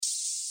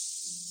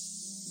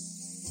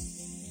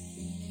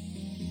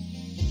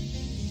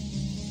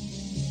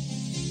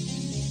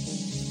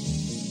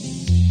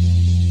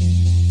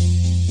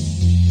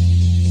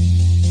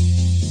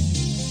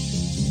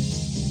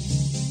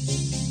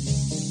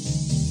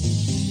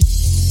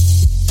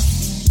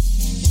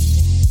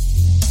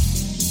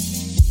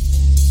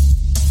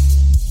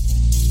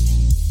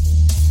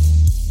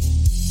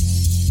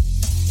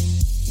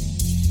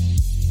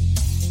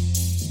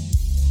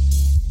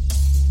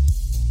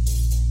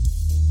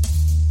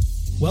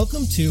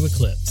Welcome to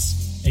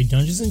Eclipse, a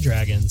Dungeons &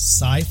 Dragons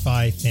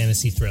sci-fi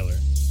fantasy thriller.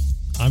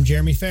 I'm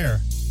Jeremy Fair,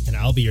 and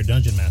I'll be your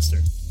Dungeon Master.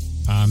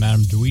 I'm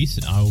Adam Deweese,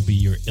 and I will be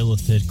your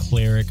Illithid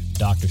Cleric,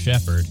 Dr.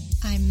 Shepard.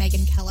 I'm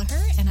Megan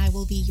Kelleher, and I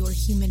will be your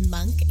human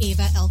monk,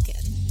 Ava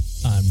Elkin.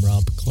 I'm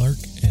Rob Clark,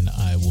 and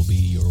I will be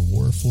your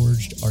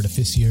Warforged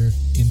Artificier,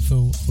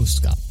 Info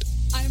Foscapt.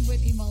 I'm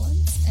Whitney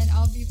Mullins, and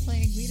I'll be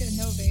playing Lita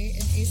Nove,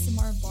 an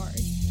ASMR bard.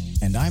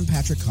 And I'm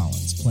Patrick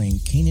Collins, playing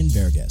Kanan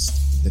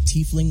Vergest, the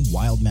Tiefling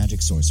Wild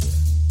Magic Sorcerer.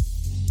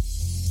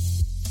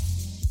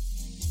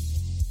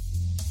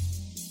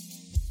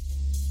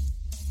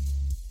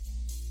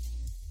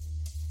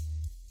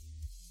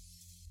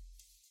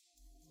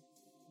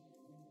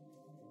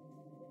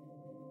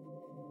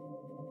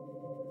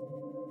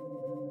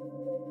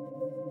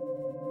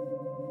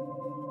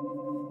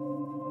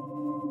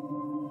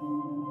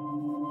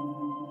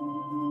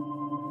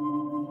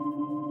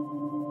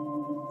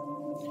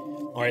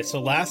 Alright,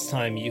 so last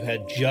time you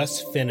had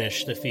just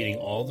finished defeating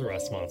all the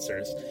rust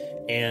monsters,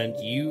 and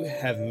you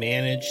have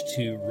managed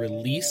to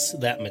release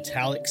that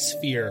metallic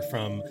sphere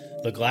from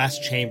the glass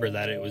chamber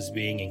that it was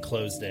being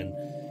enclosed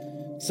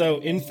in.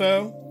 So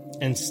Info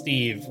and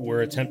Steve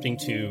were attempting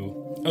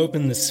to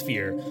open the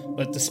sphere,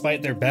 but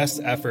despite their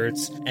best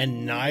efforts,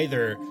 and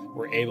neither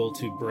were able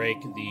to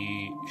break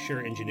the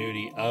sheer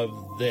ingenuity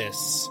of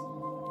this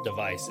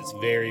device. It's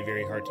very,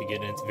 very hard to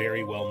get in. It's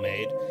very well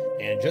made.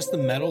 And just the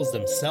metals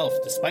themselves,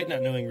 despite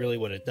not knowing really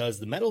what it does,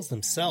 the metals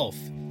themselves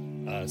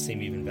seem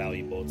even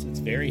valuable. It's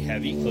very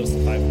heavy, close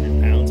to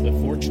 500 pounds, but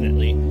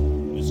fortunately,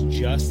 it was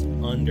just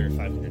under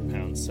 500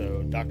 pounds.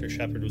 So Dr.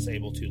 Shepard was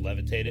able to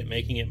levitate it,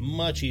 making it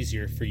much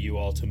easier for you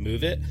all to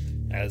move it,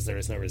 as there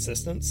is no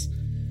resistance.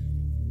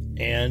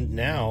 And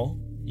now,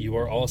 you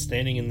are all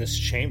standing in this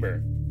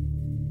chamber.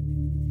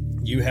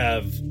 You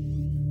have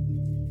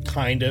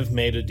kind of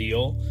made a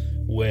deal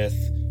with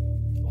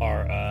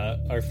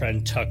our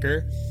friend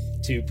Tucker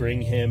to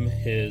bring him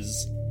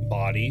his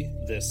body.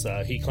 This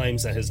he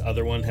claims that his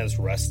other one has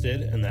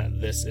rusted, and that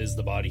this is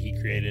the body he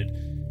created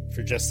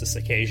for just this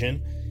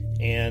occasion.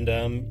 And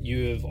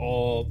you have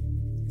all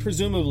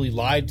presumably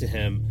lied to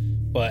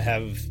him, but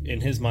have in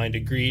his mind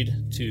agreed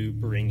to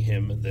bring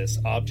him this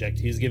object.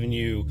 He's given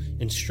you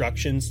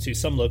instructions to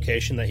some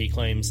location that he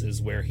claims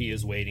is where he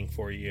is waiting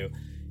for you.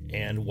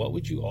 And what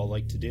would you all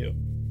like to do?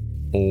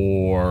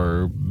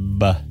 Orb.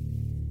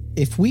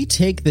 If we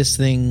take this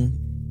thing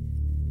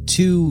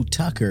to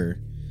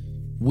Tucker,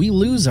 we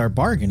lose our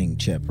bargaining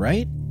chip,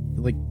 right?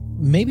 Like,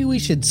 maybe we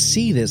should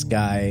see this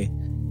guy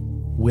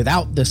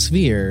without the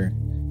sphere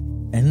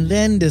and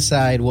then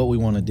decide what we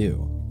want to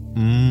do.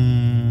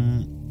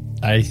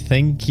 I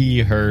think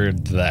he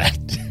heard that.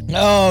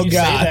 Oh, You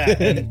God. say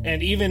that,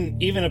 and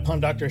even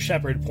upon Dr.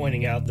 Shepard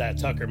pointing out that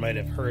Tucker might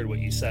have heard what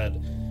you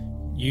said,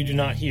 you do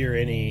not hear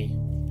any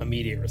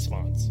immediate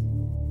response.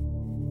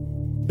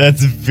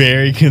 That's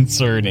very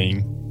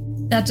concerning.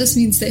 That just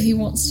means that he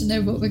wants to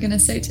know what we're going to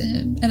say to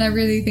him. And I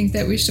really think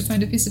that we should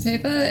find a piece of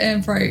paper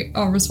and write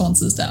our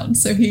responses down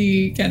so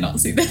he cannot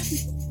see them.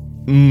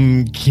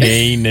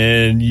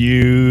 Kanan,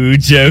 you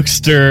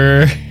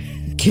jokester.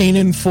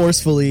 Kanan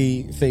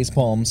forcefully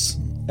facepalms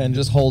and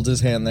just holds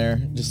his hand there,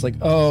 just like,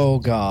 oh,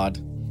 God.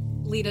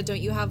 Lita,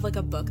 don't you have like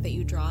a book that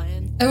you draw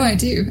in? Oh, I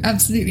do.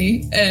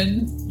 Absolutely.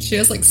 And she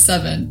has like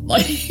 7.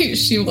 Like,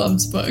 she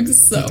loves books.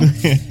 So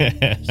she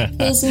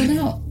pulls one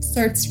out,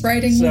 starts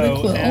writing with a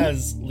quill. So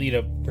as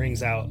Lita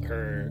brings out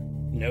her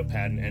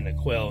notepad and a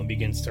quill and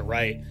begins to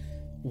write,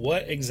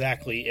 what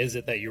exactly is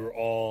it that you were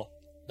all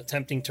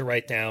attempting to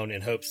write down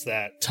in hopes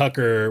that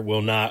Tucker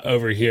will not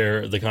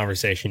overhear the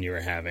conversation you were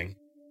having?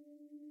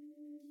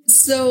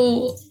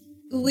 So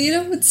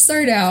Lita would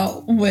start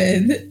out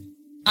with,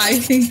 I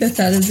think that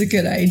is a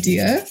good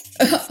idea.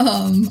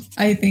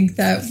 I think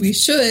that we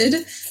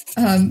should,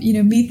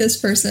 meet this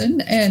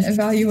person and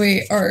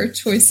evaluate our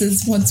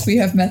choices once we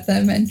have met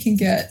them and can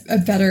get a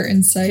better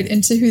insight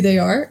into who they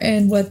are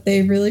and what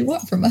they really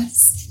want from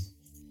us.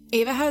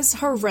 Ava has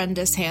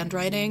horrendous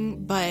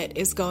handwriting, but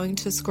is going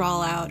to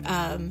scrawl out,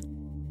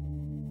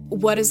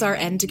 what is our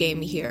end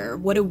game here?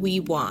 What do we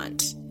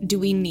want? Do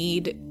we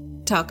need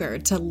Tucker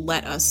to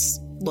let us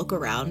look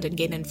around and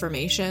gain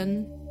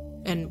information?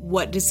 And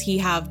what does he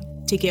have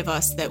to give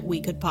us that we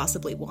could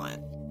possibly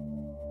want?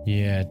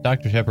 Yeah,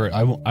 Dr. Shepard,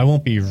 I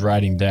won't be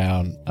writing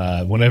down.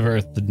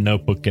 Whenever the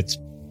notebook gets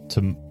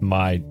to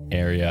my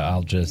area,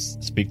 I'll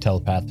just speak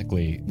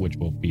telepathically, which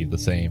will be the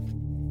same.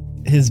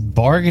 His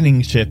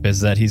bargaining chip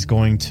is that he's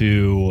going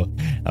to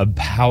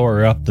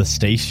power up the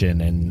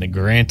station and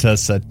grant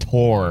us a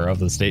tour of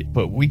the state.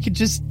 But we could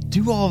just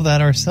do all of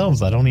that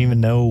ourselves. I don't even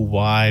know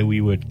why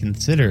we would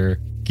consider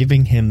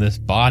giving him this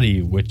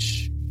body,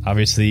 which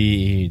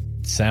obviously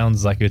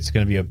sounds like it's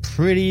going to be a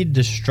pretty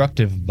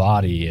destructive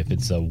body if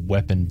it's a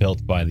weapon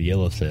built by the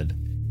Illithid.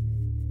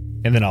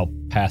 And then I'll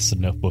pass the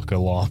notebook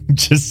along,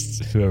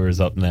 just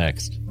whoever's up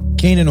next.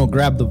 Kanan will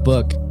grab the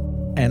book,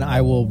 and I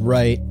will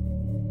write,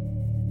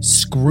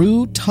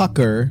 "Screw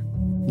Tucker,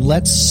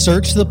 let's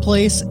search the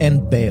place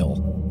and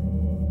bail."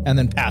 And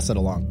then pass it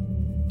along.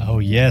 Oh,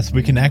 yes,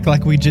 we can act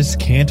like we just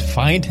can't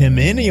find him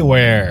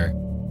anywhere.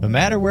 No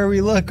matter where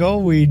we look,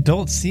 we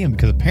don't see him,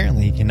 because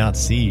apparently he cannot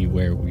see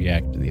where we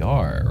actually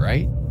are,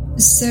 right?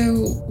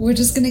 So we're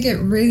just going to get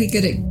really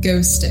good at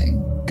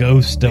ghosting.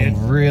 Ghost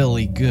him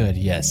really good,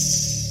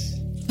 yes.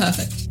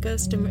 Perfect.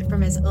 Ghost him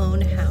from his own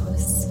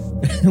house.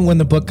 When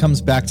the book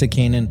comes back to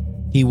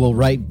Kanan, he will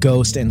write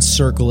ghost and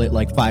circle it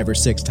like 5 or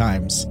 6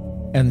 times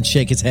and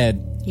shake his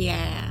head.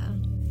 Yeah.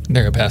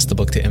 They're going to pass the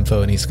book to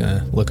Info, and he's going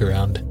to look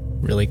around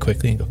really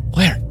quickly and go,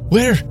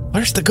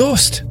 Where's the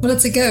ghost? Well,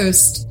 it's a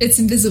ghost. It's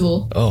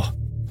invisible. Oh.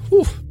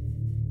 Whew.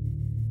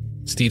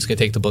 Steve's going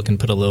to take the book and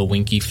put a little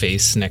winky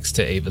face next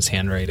to Ava's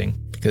handwriting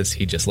because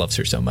he just loves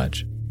her so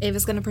much.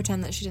 Ava's going to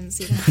pretend that she didn't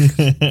see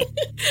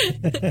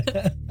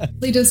that.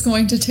 Lita's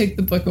going to take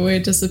the book away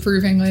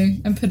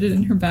disapprovingly and put it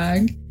in her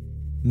bag.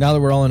 Now that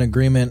we're all in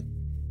agreement,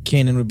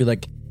 Kanan would be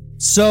like,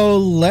 so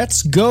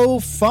let's go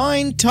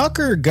find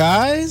Tucker,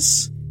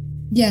 guys.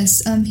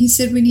 Yes, he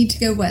said we need to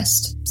go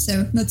west.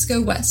 So let's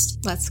go west.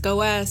 Let's go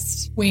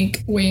west.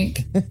 Wink,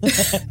 wink.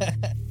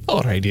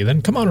 Alrighty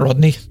then. Come on,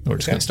 Rodney. We're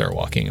just going to start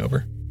walking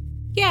over.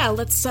 Yeah,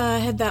 let's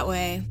head that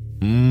way.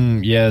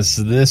 Yes,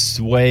 this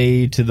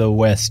way to the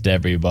west,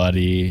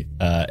 everybody,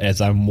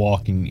 as I'm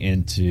walking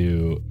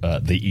into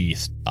the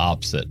east,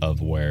 opposite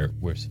of where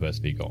we're supposed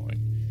to be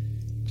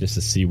going, just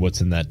to see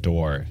what's in that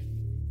door.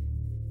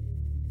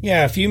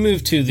 Yeah, if you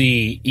move to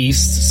the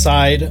east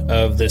side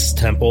of this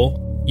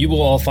temple, you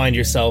will all find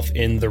yourself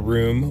in the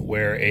room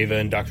where Ava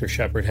and Dr.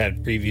 Shepard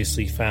had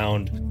previously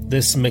found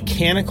this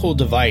mechanical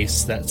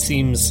device that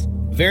seems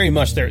very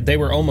much, they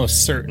were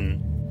almost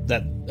certain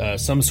that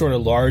some sort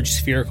of large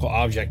spherical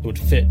object would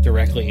fit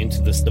directly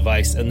into this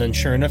device. And then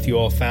sure enough, you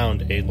all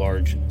found a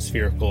large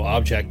spherical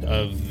object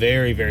of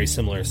very, very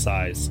similar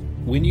size.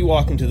 When you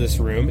walk into this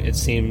room, it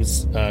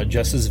seems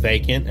just as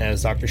vacant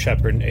as Dr.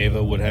 Shepard and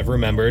Ava would have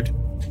remembered.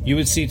 You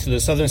would see to the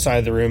southern side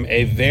of the room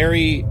a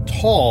very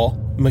tall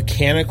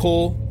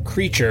mechanical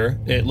creature.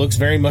 It looks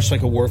very much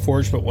like a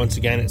Warforged, but once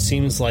again, it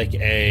seems like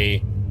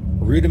a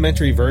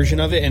rudimentary version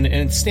of it, and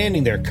it's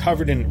standing there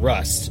covered in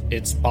rust.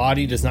 Its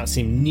body does not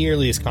seem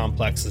nearly as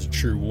complex as a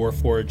true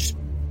Warforged,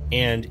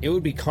 and it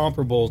would be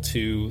comparable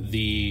to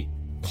the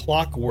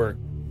clockwork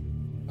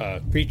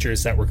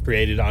creatures that were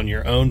created on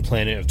your own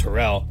planet of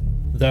Terrell,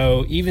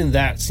 though even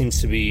that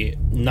seems to be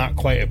not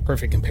quite a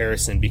perfect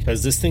comparison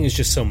because this thing is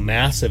just so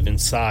massive in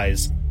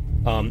size.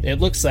 It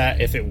looks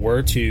that if it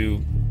were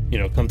to,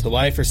 come to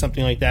life or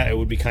something like that, it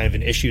would be kind of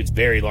an issue. It's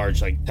very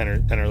large, like 10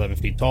 or 11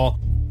 feet tall.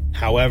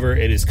 However,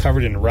 it is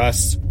covered in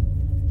rust,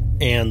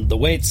 and the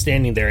way it's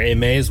standing there, it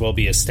may as well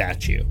be a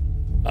statue.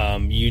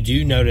 You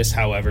do notice,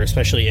 however,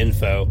 especially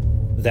Info,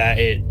 that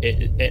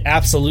it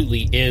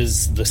absolutely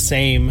is the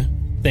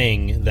same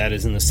thing that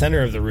is in the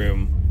center of the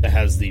room that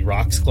has the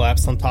rocks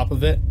collapsed on top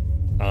of it.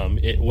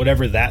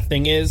 Whatever that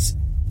thing is,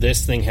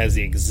 this thing has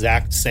the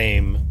exact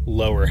same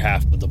lower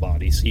half of the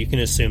body. So you can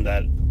assume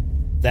that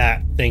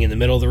that thing in the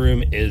middle of the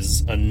room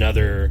is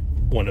another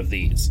one of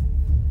these.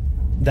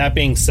 That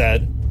being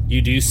said,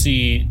 you do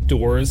see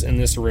doors in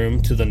this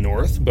room to the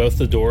north. Both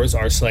the doors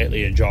are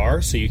slightly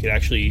ajar, so you could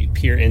actually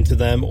peer into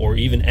them or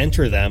even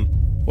enter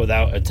them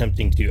without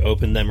attempting to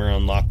open them or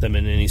unlock them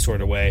in any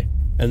sort of way.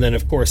 And then,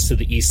 of course, to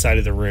the east side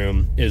of the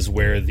room is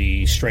where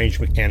the strange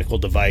mechanical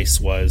device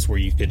was, where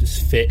you could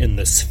fit in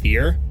the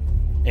sphere.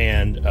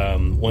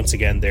 And once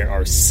again, there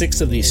are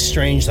 6 of these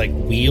strange,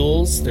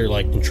 wheels. They're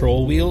like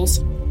control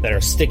wheels that are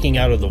sticking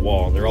out of the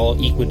wall. They're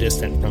all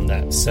equidistant from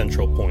that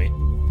central point.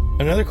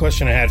 Another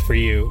question I had for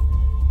you.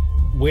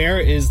 Where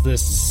is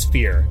this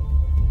sphere?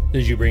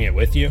 Did you bring it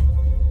with you?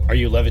 Are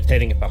you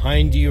levitating it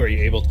behind you? Are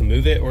you able to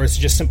move it? Or is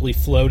it just simply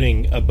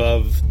floating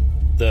above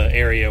the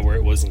area where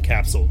it was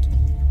encapsulated?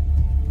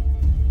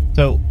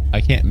 So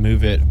I can't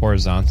move it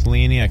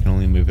horizontally any. I can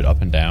only move it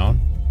up and down.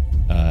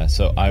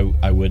 So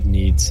I would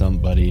need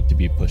somebody to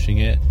be pushing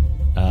it.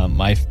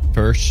 My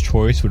first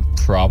choice would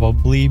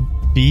probably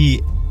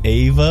be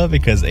Ava,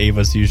 because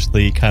Ava's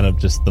usually kind of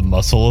just the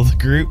muscle of the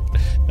group.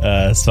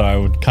 So I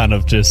would kind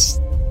of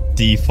just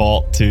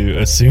default to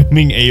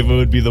assuming Ava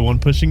would be the one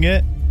pushing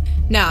it.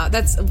 No,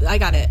 I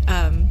got it.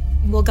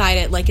 We'll guide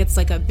it like it's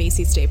like a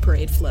Macy's Day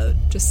Parade float,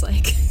 just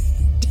like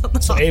down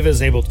the So hall.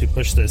 Ava's able to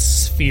push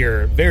this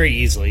sphere very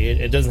easily.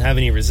 It doesn't have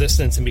any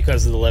resistance, and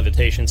because of the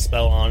levitation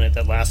spell on it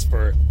that lasts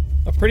for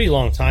a pretty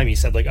long time, you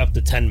said up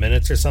to 10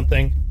 minutes or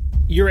something,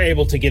 you're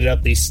able to get it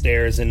up these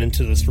stairs and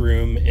into this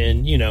room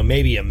in,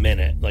 maybe a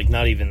minute,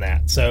 not even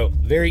that. So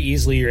very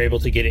easily you're able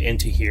to get it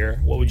into here.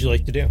 What would you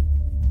like to do?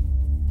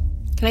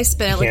 Can I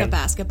spin it like a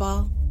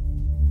basketball?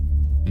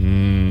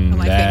 On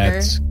my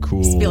That's finger?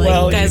 cool. Just be like,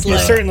 Well, guys, you're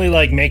look. certainly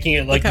making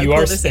it Look how you cool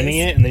are this spinning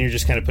is. it, and then you're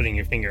just kind of putting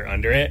your finger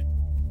under it.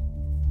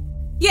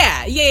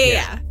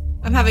 Yeah.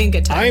 I'm having a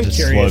good time. I'm Just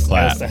curious slow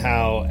clap. as to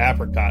how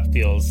Apricot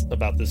feels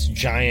about this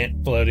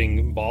giant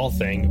floating ball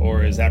thing,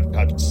 or is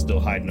Apricot just still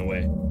hiding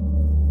away?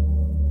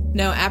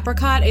 No,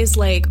 Apricot is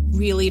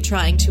really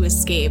trying to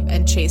escape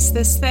and chase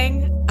this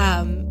thing.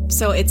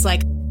 So it's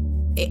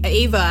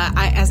Ava,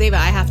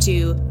 I have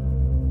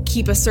to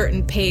keep a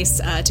certain pace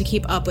to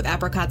keep up with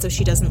Apricot so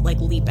she doesn't like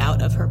leap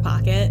out of her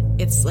pocket.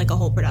 It's like a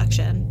whole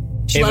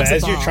production. She Ava, loves a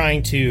as ball. you're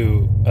trying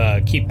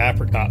to keep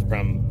Apricot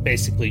from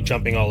basically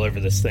jumping all over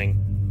this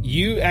thing,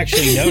 you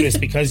actually notice,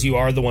 because you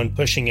are the one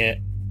pushing it,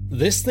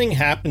 this thing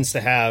happens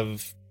to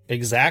have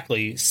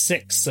exactly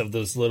 6 of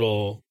those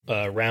little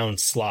round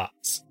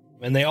slots.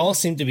 And they all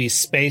seem to be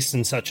spaced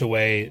in such a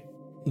way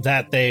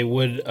that they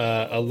would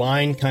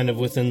align kind of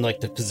within like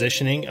the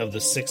positioning of the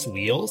 6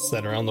 wheels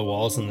that are on the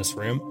walls in this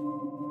room.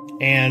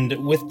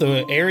 And with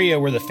the area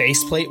where the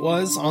faceplate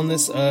was on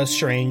this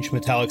strange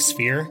metallic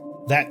sphere,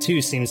 that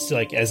too seems to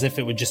like as if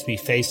it would just be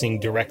facing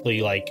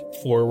directly like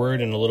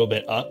forward and a little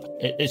bit up.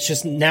 It's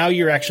just now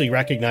you're actually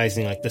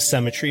recognizing like the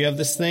symmetry of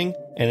this thing,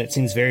 and it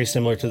seems very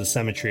similar to the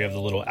symmetry of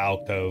the little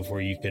alcove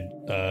where you could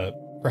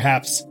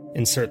perhaps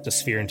insert the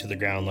sphere into the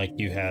ground like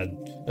you had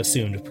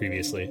assumed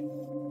previously.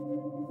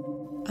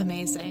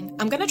 Amazing.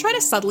 I'm going to try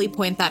to subtly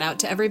point that out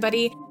to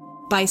everybody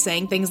by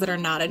saying things that are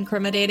not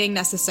incriminating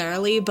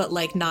necessarily, but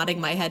like nodding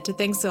my head to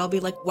things. So I'll be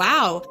like,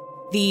 wow,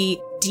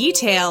 the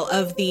detail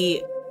of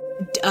the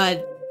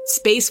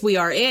space we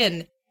are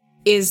in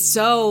is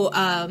so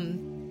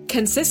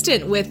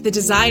consistent with the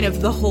design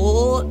of the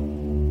whole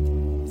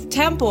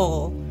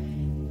temple.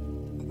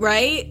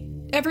 Right,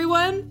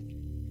 everyone?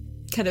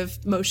 Kind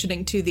of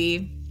motioning to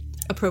the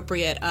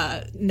appropriate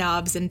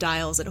knobs and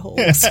dials it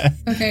holds.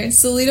 Okay,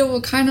 so Lita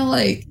will kind of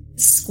like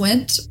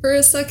squint for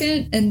a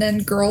second, and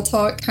then girl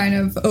talk kind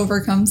of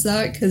overcomes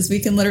that because we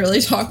can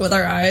literally talk with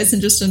our eyes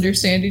and just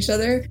understand each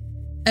other.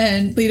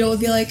 And Lita will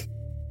be like,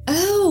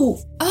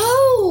 oh,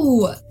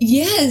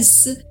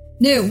 yes.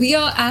 No, we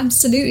are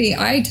absolutely,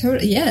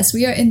 yes,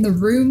 we are in the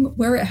room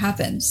where it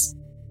happens.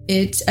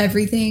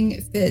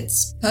 Everything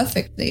fits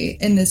perfectly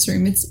in this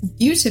room. It's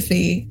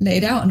beautifully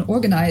laid out and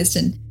organized,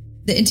 and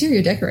the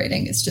interior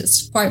decorating is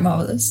just quite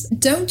marvelous.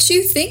 Don't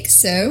you think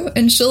so?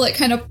 And she'll like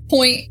kind of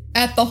point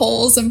at the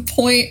holes and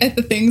point at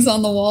the things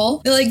on the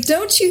wall. They're like,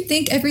 don't you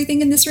think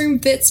everything in this room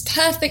fits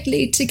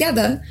perfectly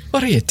together?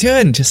 What are you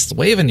doing? Just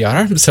waving your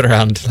arms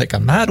around like a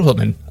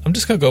madwoman. I'm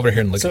just gonna go over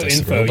here and look at this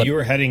Info, robot. you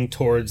were heading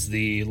towards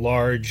the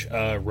large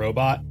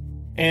robot,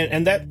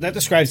 and that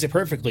describes it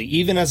perfectly.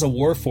 Even as a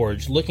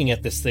Warforged, looking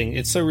at this thing,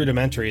 it's so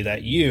rudimentary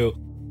that you,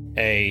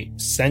 a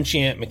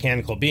sentient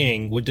mechanical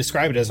being, would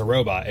describe it as a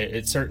robot.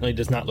 It certainly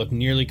does not look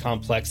nearly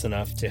complex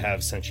enough to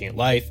have sentient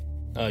life.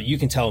 You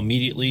can tell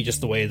immediately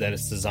just the way that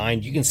it's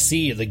designed. You can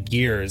see the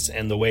gears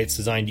and the way it's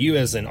designed. You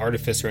as an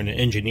artificer and an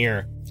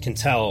engineer can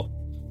tell,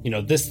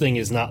 this thing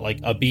is not like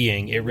a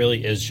being. It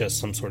really is just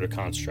some sort of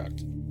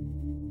construct.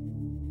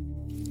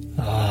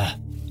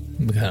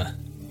 I'm gonna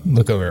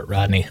look over at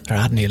Rodney.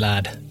 Rodney,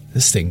 lad,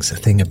 this thing's a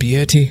thing of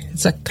beauty.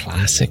 It's a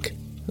classic.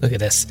 Look at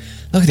this.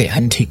 Look at the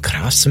antique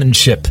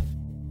craftsmanship.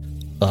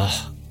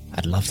 Ugh,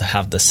 I'd love to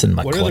have this in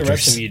my quarters. What are the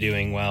rest of you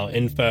doing while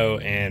Info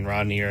and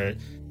Rodney are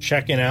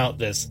checking out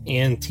this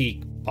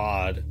antique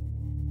pod?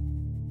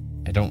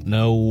 I don't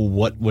know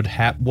what would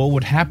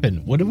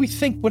happen. What do we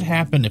think would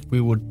happen if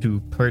we were to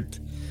put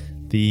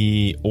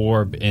the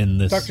orb in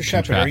this Dr.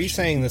 Shepard, are you contraption?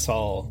 saying this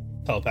all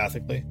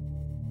telepathically?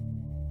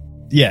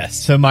 Yes,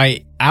 so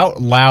my out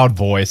loud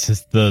voice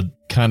is the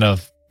kind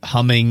of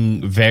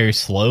humming, very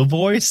slow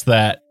voice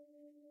that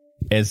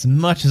as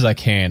much as I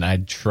can, I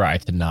try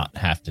to not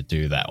have to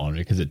do that one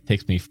because it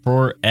takes me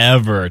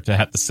forever to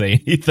have to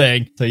say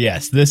anything. So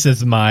yes, this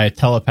is my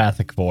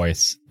telepathic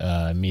voice,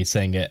 me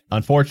saying it.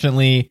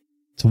 Unfortunately,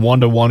 it's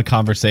one-to-one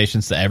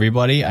conversations to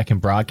everybody. I can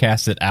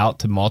broadcast it out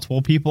to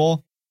multiple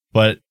people,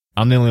 but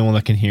I'm the only one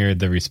that can hear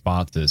the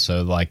responses.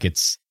 So like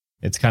it's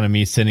kind of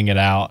me sending it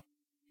out,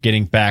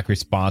 getting back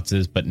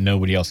responses, but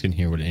nobody else can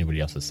hear what anybody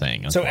else is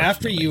saying. So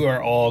after you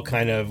are all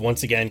kind of,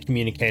 once again,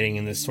 communicating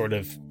in this sort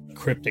of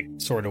cryptic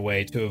sort of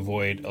way to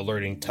avoid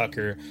alerting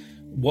Tucker,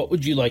 what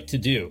would you like to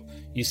do?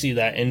 You see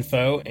that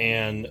Info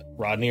and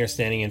Rodney are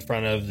standing in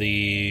front of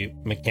the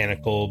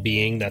mechanical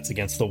being that's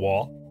against the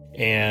wall,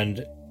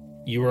 and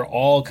you are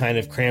all kind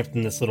of cramped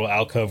in this little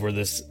alcove where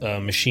this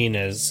machine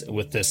is,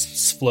 with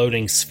this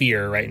floating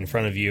sphere right in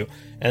front of you,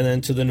 and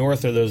then to the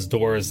north are those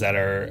doors that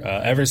are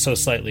ever so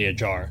slightly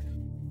ajar.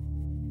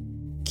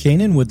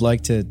 Kanan would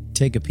like to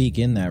take a peek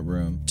in that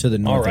room to the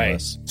north of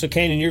us. So,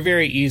 Kanan, you're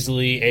very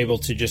easily able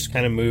to just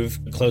kind of move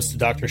close to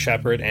Dr.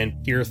 Shepard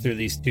and peer through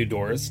these 2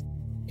 doors.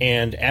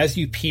 And as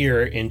you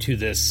peer into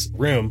this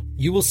room,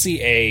 you will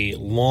see a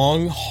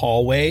long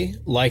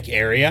hallway-like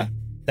area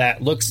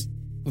that looks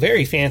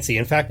very fancy.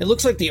 In fact, it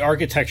looks like the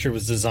architecture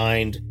was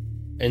designed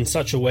in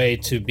such a way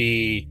to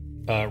be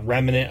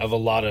remnant of a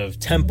lot of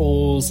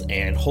temples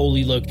and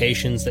holy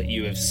locations that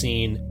you have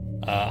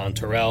seen on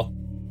Terrell.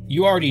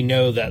 You already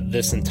know that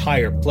this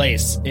entire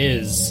place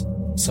is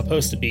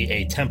supposed to be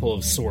a temple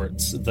of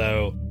sorts,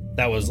 though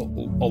that was a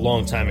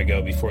long time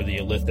ago before the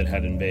Illithid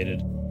had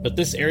invaded. But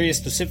this area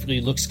specifically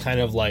looks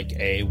kind of like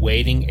a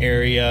waiting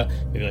area,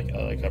 maybe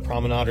like a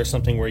promenade or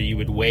something where you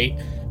would wait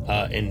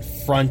in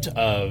front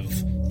of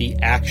the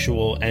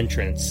actual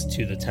entrance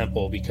to the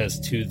temple, because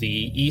to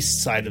the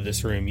east side of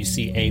this room you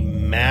see a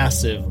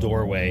massive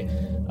doorway.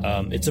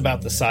 It's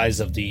about the size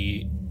of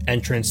the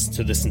entrance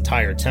to this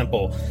entire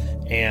temple,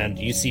 and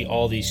you see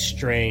all these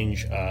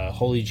strange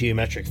holy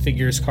geometric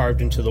figures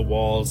carved into the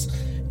walls,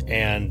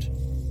 and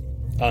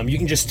you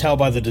can just tell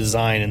by the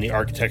design and the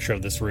architecture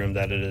of this room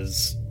that it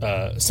is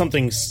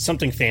something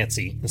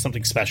fancy and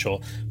something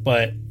special.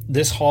 But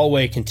this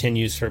hallway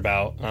continues for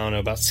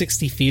about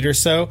 60 feet or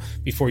so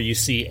before you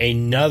see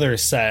another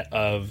set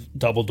of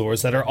double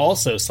doors that are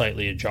also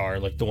slightly ajar,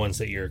 like the ones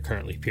that you're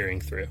currently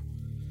peering through.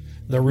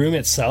 The room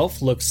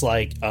itself looks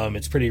like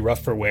it's pretty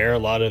rough for wear. A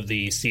lot of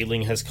the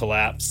ceiling has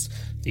collapsed.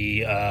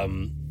 The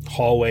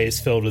hallway is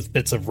filled with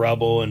bits of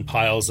rubble and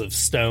piles of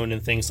stone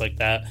and things like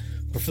that.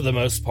 But for the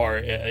most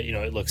part,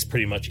 it looks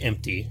pretty much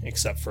empty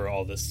except for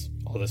all this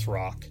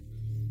rock.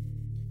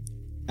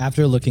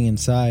 After looking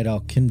inside,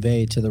 I'll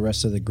convey to the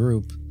rest of the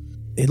group.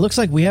 It looks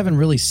like we haven't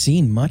really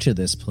seen much of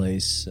this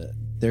place.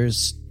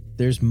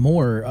 There's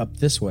more up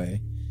this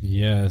way.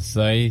 Yes,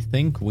 I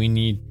think we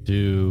need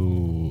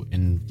to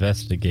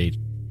investigate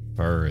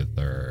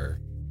further.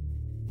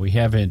 We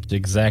haven't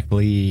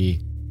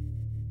exactly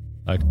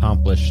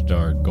accomplished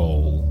our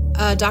goal.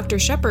 Dr.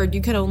 Shepard,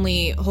 you can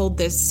only hold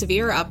this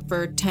severe up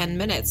for 10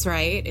 minutes,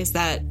 right? Is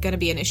that going to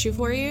be an issue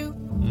for you?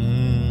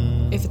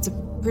 If it's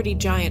a pretty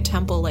giant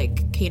temple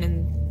like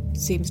Kanan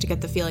seems to get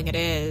the feeling it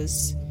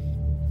is,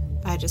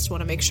 I just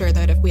want to make sure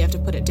that if we have to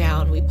put it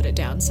down, we put it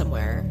down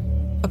somewhere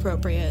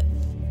appropriate.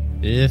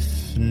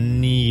 If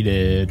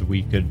needed,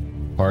 we could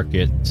park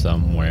it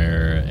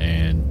somewhere,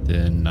 and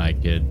then I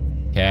could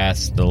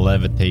cast the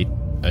levitate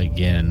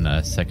again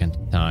a second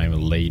time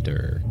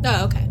later.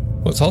 Oh, okay.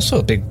 Well, it's also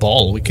a big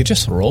ball. We could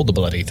just roll the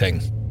bloody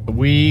thing.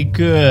 We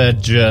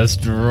could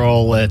just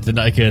roll it, and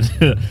I could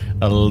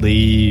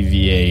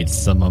alleviate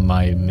some of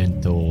my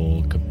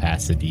mental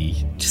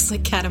capacity. Just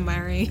like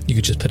Katamari. You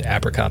could just put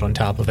apricot on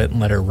top of it and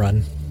let her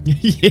run.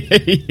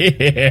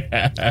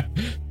 Yeah.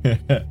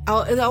 I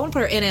want to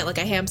put her in it like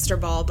a hamster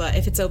ball, but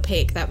if it's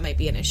opaque, that might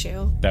be an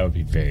issue. That would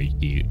be very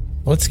cute.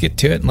 Let's get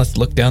to it and let's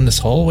look down this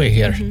hallway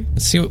here. Mm-hmm.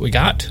 Let's see what we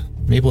got.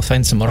 Maybe we'll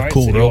find some more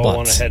cool so robots. You all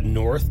want to head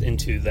north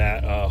into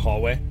that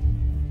hallway?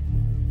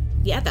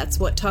 Yeah, that's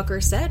what Tucker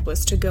said,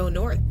 was to go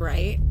north,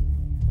 right?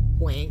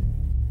 Wink.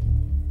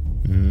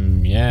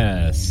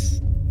 Yes.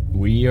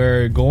 We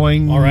are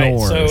going All right,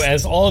 north. so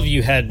as all of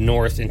you head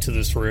north into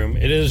this room,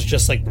 it is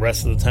just like the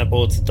rest of the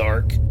temple. It's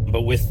dark,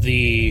 but with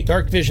the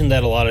dark vision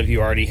that a lot of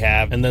you already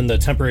have, and then the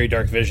temporary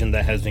dark vision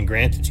that has been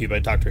granted to you by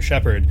Dr.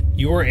 Shepard,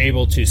 you are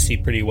able to see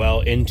pretty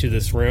well into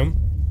this room.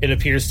 It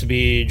appears to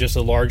be just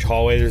a large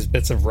hallway. There's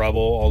bits of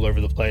rubble all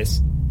over the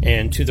place.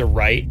 And to the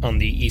right, on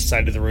the east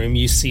side of the room,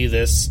 you see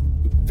this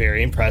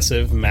very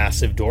impressive,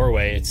 massive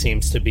doorway. It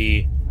seems to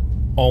be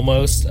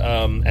almost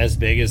as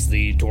big as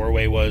the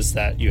doorway was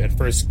that you had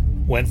first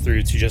went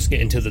through to just get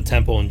into the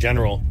temple in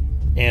general.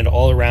 And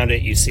all around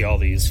it, you see all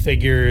these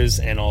figures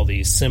and all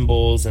these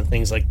symbols and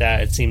things like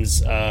that. It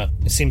seems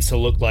to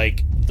look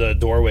like the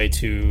doorway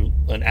to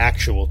an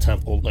actual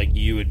temple like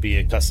you would be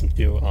accustomed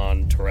to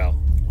on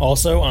Terrell.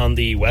 Also, on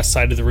the west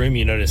side of the room,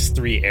 you notice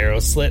 3 arrow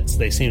slits.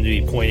 They seem to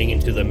be pointing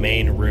into the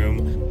main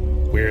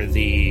room where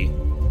the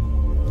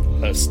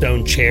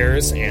stone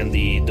chairs and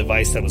the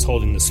device that was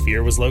holding the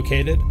sphere was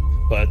located.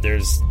 But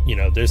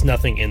there's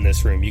nothing in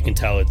this room. You can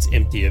tell it's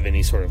empty of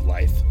any sort of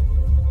life.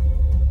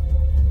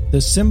 The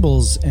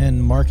symbols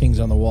and markings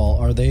on the wall,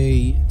 are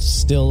they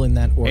still in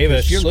that Orcish Ava,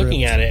 if you're script?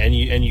 looking at it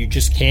and you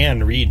just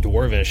can read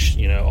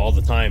Dwarvish, all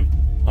the time,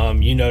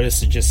 you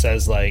notice it just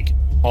says like,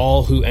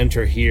 all who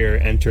enter here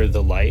enter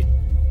the light.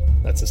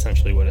 That's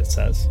essentially what it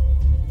says.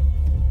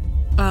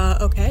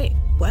 Okay.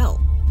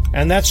 Well.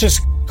 And that's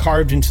just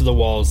carved into the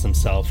walls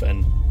themselves,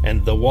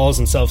 and the walls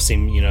themselves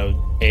seem,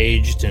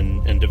 aged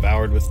and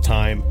devoured with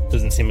time.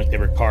 Doesn't seem like they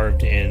were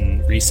carved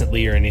in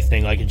recently or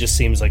anything. Like, it just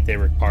seems like they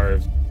were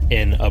carved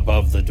in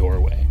above the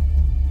doorway.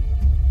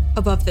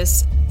 Above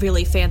this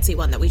really fancy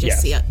one that we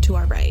just see to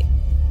our right.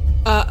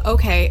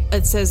 Okay.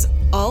 It says,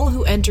 all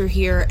who enter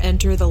here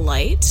enter the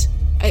light.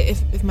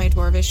 If my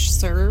Dwarvish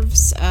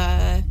serves.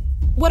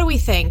 What do we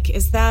think?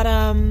 Is that,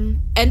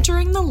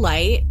 entering the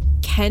light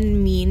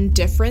can mean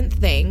different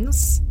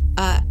things.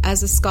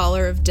 As a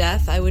scholar of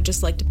death, I would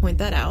just like to point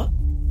that out.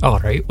 All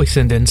right, we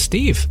send in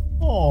Steve.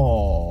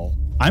 Oh,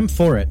 I'm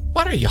for it.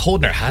 Why are you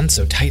holding our hand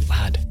so tight,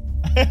 lad?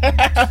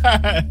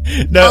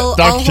 No,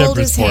 I'll hold Shepard's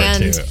his for it,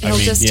 hand. too. He'll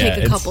just take a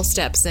it's- couple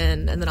steps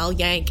in, and then I'll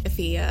yank if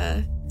he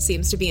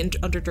seems to be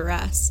under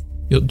duress.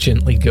 You'll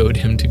gently goad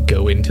him to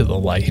go into the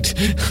light,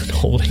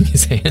 holding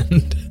his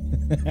hand.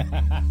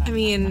 I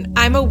mean,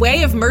 I'm a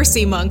way of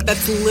mercy monk.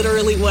 That's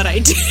literally what I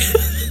do.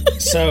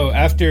 So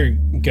after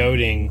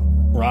goading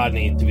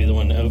Rodney to be the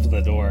one to open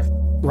the door,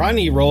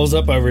 Rodney rolls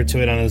up over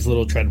to it on his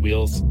little tread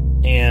wheels.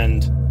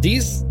 And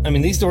these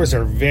doors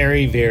are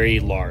very, very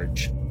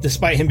large.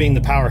 Despite him being the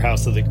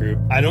powerhouse of the group,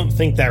 I don't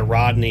think that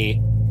Rodney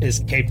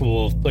is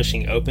capable of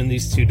pushing open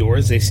these 2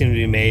 doors. They seem to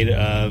be made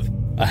of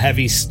a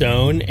heavy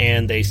stone,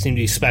 and they seem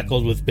to be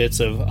speckled with bits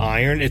of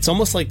iron. It's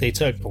almost like they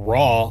took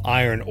raw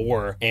iron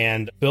ore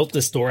and built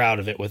this door out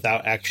of it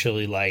without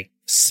actually like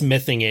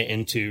smithing it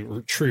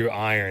into true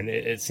iron.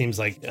 It seems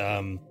like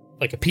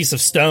like a piece of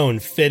stone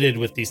fitted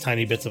with these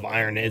tiny bits of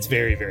iron. It's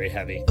very, very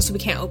heavy. So we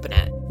can't open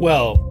it.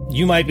 Well,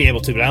 you might be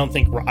able to, but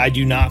I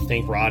do not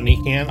think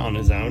Rodney can on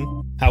his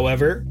own.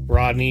 However,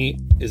 Rodney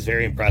is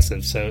very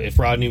impressive. So if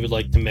Rodney would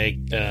like to make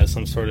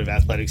some sort of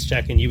athletics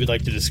check and you would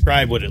like to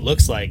describe what it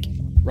looks like,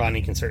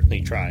 Rodney can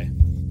certainly try.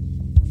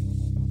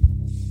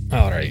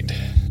 All right.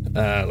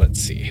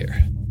 Let's see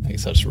here. I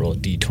guess I'll just roll a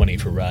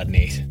d20 for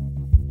Rodney.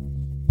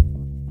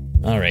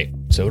 All right.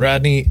 So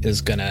Rodney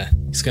is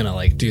he's gonna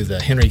like do the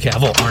Henry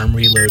Cavill arm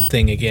reload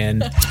thing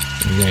again.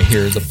 And you're gonna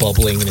hear the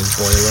bubbling in his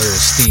boiler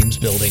as steam's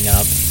building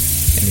up.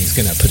 And he's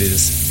gonna put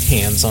his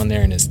hands on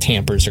there and his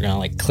tampers are gonna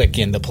like click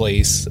into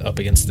place up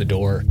against the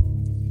door.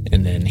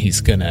 And then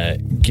he's gonna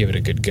give it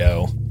a good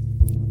go.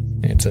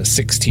 It's a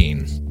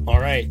 16. All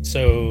right.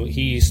 So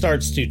he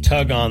starts to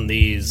tug on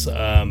these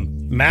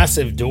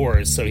massive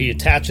doors. So he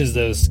attaches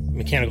those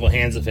mechanical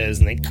hands of his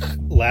and they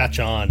latch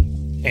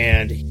on,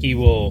 and he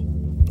will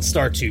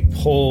start to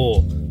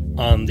pull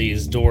on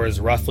these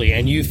doors roughly,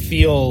 and you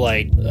feel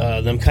like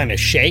them kind of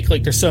shake,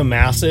 like they're so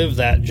massive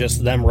that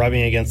just them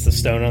rubbing against the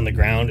stone on the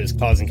ground is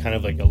causing kind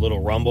of like a little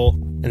rumble,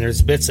 and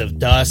there's bits of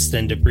dust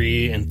and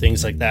debris and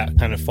things like that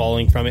kind of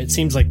falling from it. It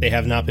seems like they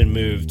have not been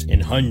moved in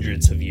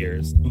hundreds of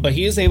years, but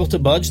he is able to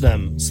budge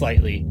them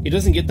slightly. He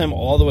doesn't get them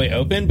all the way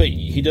open, but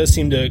he does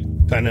seem to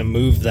kind of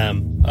move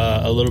them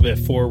a little bit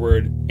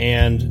forward,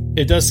 and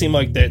it does seem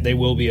like that they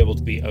will be able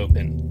to be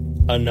open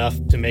enough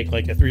to make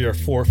like a 3 or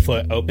 4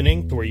 foot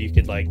opening to where you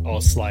could like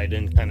all slide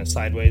in kind of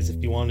sideways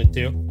if you wanted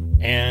to.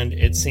 And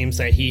it seems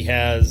that he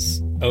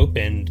has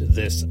opened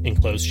this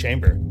enclosed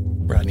chamber.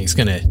 Rodney's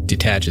gonna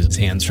detach his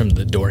hands from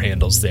the door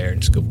handles there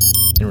and just go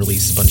and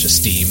release a bunch of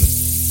steam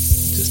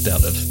just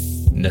out of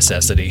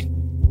necessity,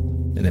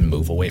 and then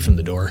move away from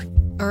the door.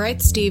 All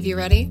right, Steve, you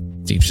ready?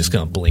 Steve's just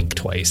gonna blink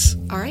twice.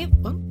 All right,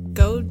 well,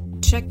 go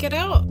check it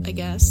out, I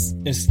guess.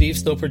 Is Steve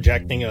still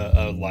projecting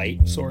a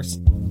light source?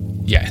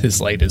 Yeah, his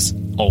light is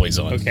always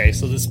on. Okay,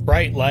 so this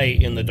bright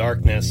light in the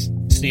darkness,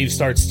 Steve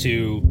starts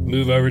to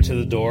move over to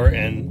the door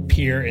and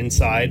peer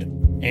inside.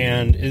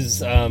 And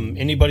is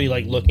anybody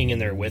like looking in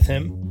there with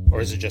him?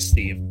 Or is it just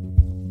Steve?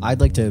 I'd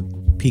like to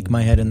peek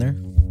my head in there.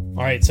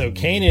 All right, so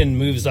Kanan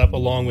moves up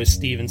along with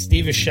Steve, and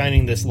Steve is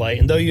shining this light.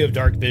 And though you have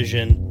dark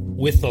vision,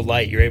 with the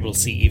light, you're able to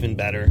see even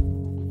better.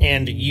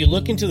 And you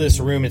look into this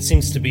room, it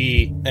seems to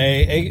be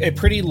a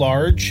pretty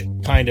large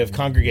kind of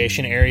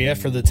congregation area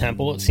for the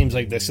temple. It seems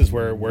like this is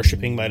where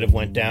worshiping might have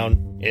went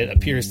down. It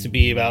appears to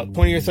be about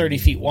 20 or 30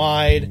 feet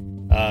wide,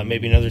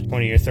 maybe another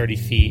 20 or 30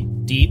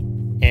 feet deep.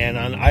 And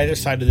on either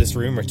side of this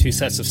room are 2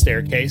 sets of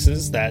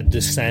staircases that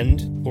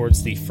descend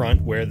towards the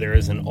front where there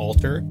is an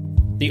altar.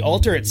 The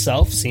altar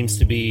itself seems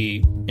to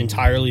be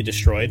entirely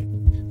destroyed.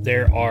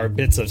 There are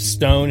bits of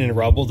stone and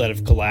rubble that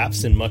have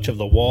collapsed, and much of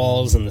the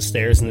walls and the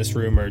stairs in this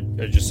room are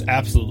just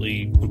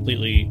absolutely,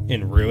 completely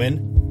in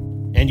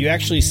ruin. And you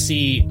actually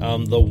see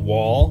the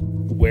wall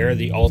where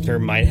the altar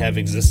might have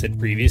existed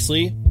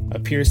previously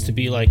appears to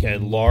be like a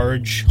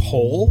large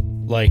hole,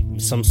 like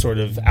some sort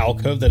of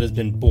alcove that has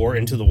been bored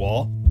into the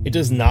wall. It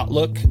does not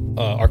look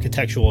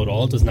architectural at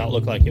all. It does not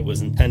look like it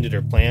was intended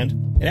or planned.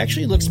 It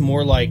actually looks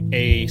more like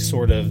a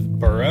sort of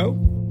burrow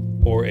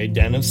or a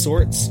den of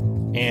sorts.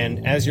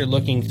 And as you're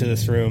looking to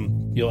this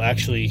room, you'll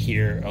actually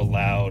hear a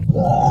loud,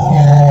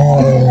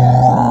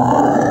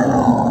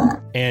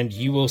 and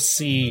you will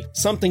see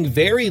something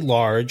very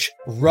large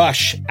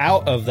rush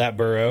out of that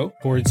burrow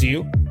towards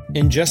you.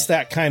 In just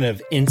that kind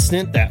of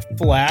instant, that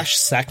flash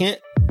second,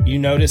 you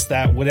notice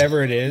that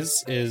whatever it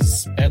is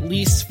at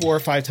least 4 or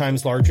 5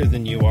 times larger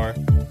than you are.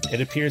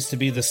 It appears to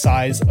be the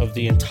size of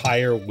the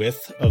entire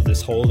width of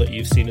this hole that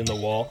you've seen in the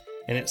wall.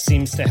 And it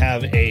seems to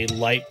have a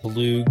light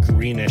blue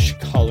greenish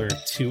color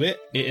to it.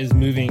 It is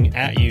moving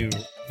at you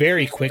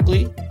very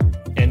quickly.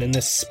 And in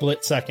this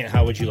split second,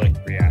 how would you like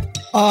to react?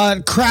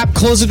 Crap,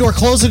 close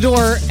the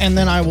door, and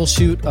then I will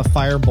shoot a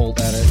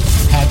firebolt at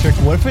it. Patrick,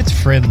 what if it's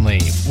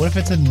friendly? What if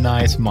it's a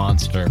nice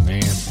monster,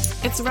 man?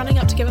 It's running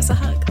up to give us a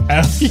hug.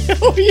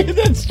 Oh, yeah,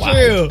 that's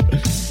true.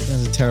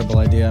 That's a terrible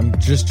idea. I'm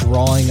just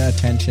drawing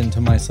attention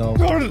to myself.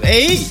 Rolled an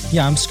 8.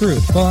 Yeah, I'm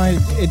screwed. But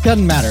it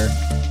doesn't matter,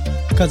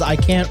 because I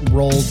can't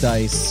roll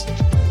dice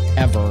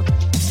ever.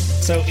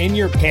 So in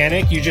your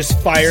panic, you just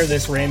fire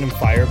this random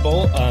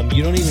firebolt.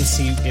 You don't even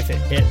see if it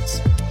hits.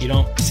 You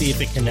don't see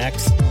if it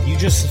connects. You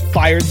just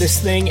fired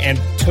this thing and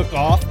took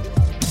off.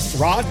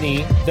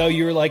 Rodney, though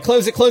you were like,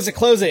 close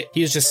it,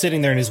 he is just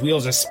sitting there and his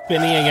wheels are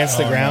spinning against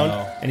the ground,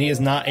 and he is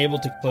not able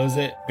to close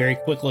it very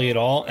quickly at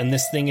all. And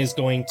this thing is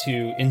going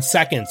to, in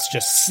seconds,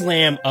 just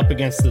slam up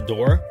against the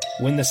door.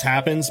 When this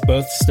happens,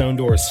 both stone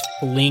doors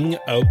fling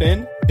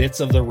open. Bits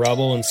of the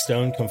rubble and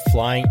stone come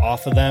flying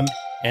off of them.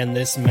 And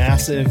this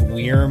massive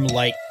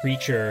worm-like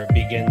creature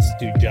begins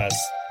to just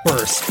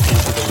burst into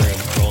the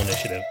room. Roll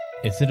initiative.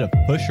 Is it a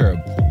push or a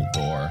pull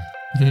door?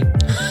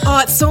 Oh,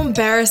 it's so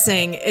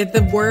embarrassing.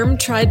 The worm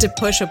tried to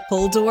push a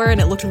pull door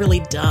and it looked really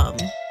dumb.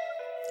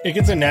 It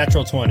gets a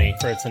natural 20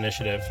 for its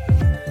initiative.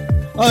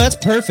 Oh, that's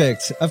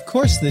perfect. Of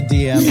course the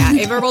DM. Yeah,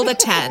 Ava rolled a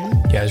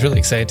 10. Yeah, I was really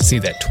excited to see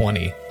that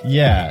 20.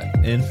 Yeah,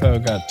 Info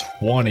got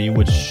 20,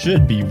 which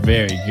should be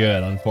very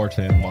good.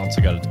 Unfortunately,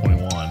 Monster got a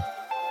 21.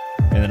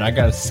 And then I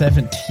got a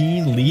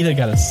 17. Lita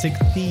got a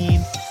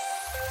 16.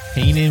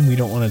 Kanan, we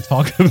don't want to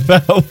talk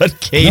about what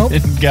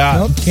Kanan got.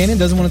 Nope, Kanan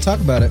doesn't want to talk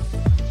about it.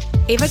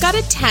 Ava got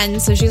a 10,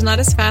 so she's not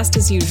as fast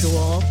as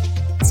usual.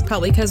 It's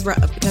probably because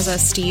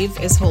Steve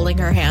is holding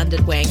her hand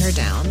and weighing her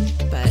down,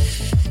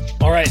 but...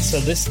 All right, so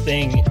this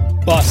thing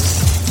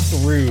busts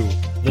through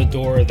the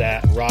door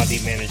that Rodney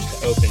managed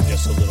to open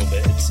just a little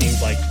bit. It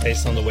seemed like,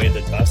 based on the way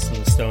the dust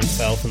and the stone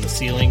fell from the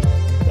ceiling,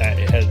 that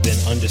it had been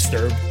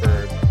undisturbed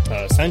for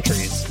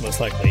centuries, most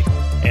likely.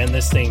 And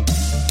this thing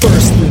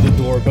burst through the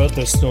door. Both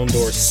those stone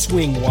doors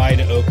swing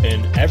wide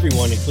open.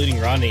 Everyone, including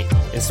Rodney,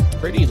 is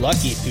pretty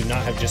lucky to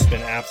not have just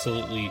been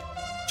absolutely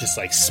just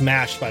like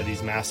smashed by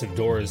these massive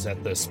doors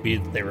at the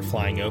speed that they were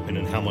flying open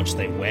and how much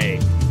they weigh.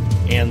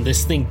 And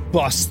this thing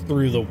busts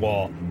through the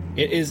wall.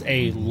 It is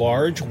a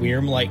large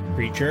worm-like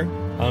creature.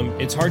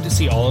 It's hard to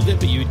see all of it,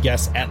 but you would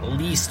guess at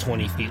least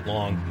 20 feet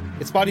long.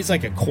 Its body's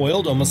like a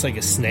coiled, almost like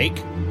a snake,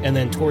 and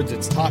then towards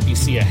its top you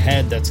see a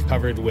head that's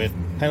covered with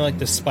kind of like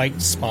the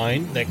spiked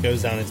spine that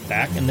goes down its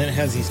back, and then it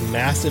has these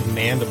massive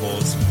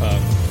mandibles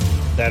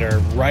that are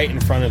right in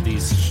front of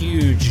these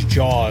huge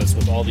jaws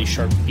with all these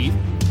sharp teeth.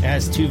 It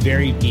has two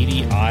very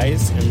beady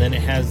eyes, and then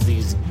it has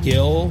these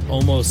gill,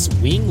 almost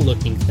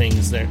wing-looking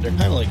things that they're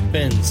kind of like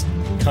fins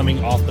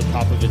coming off the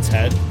top of its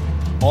head.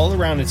 All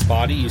around its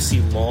body, you see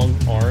long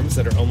arms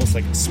that are almost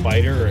like a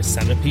spider or a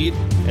centipede,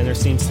 and there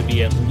seems to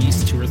be at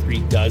least 2 or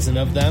 3 dozen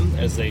of them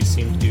as they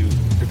seem to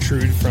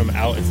protrude from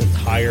out its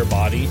entire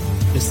body.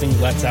 This thing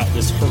lets out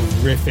this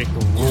horrific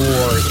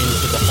roar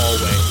into the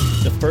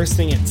hallway. The first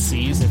thing it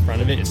sees in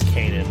front of it is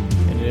Kanan,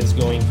 and it is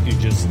going to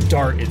just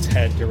dart its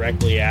head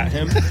directly at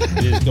him.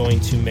 It is going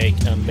to make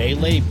a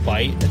melee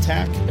bite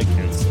attack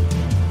against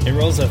him. It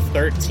rolls a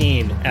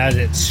 13 as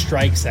it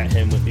strikes at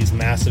him with these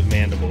massive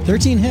mandibles.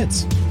 13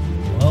 hits.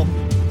 Well,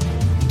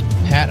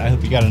 Pat, I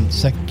hope you got a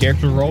second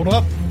character rolled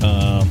up.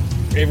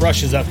 It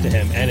rushes up to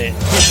him, and it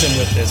hits him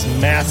with this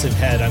massive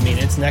head. I mean,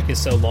 its neck is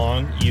so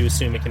long, you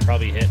assume it can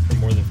probably hit from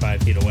more than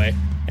 5 feet away.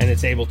 And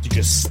it's able to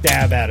just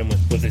stab at him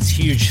with its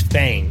huge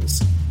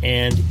fangs.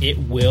 And it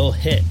will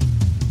hit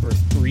for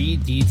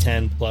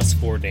 3d10 plus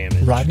 4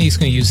 damage. Rodney's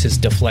going to use his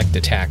deflect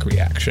attack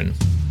reaction.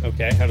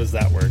 Okay, how does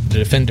that work? The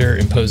defender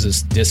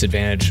imposes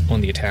disadvantage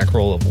on the attack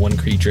roll of one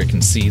creature it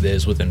can see that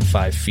is within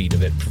 5 feet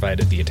of it,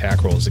 provided the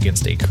attack roll is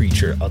against a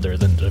creature other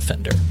than the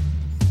defender.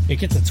 It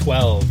gets a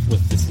 12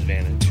 with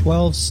disadvantage.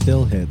 12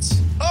 still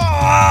hits.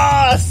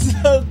 Ah,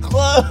 so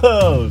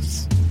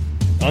close!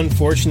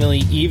 Unfortunately,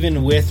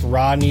 even with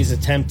Rodney's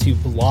attempt to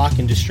block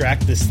and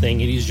distract this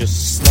thing, it is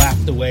just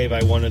slapped away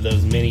by one of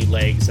those mini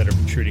legs that are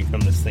protruding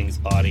from this thing's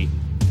body.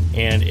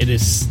 And it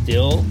is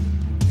still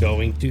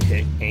going to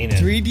hit Kanan.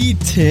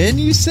 3d10,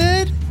 you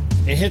said?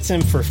 It hits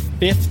him for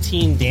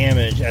 15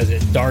 damage as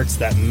it darts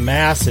that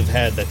massive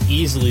head that's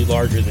easily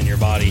larger than your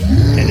body,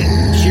 and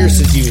it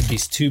pierces you with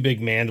these 2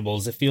 big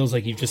mandibles. It feels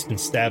like you've just been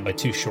stabbed by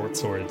 2 short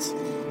swords.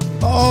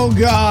 Oh,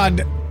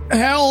 God.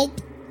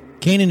 Help!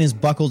 Kanan is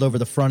buckled over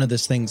the front of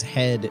this thing's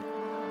head,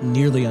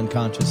 nearly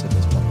unconscious at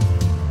this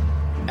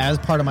point. As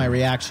part of my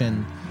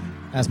reaction,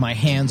 as my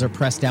hands are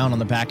pressed down on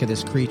the back of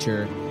this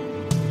creature,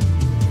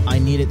 I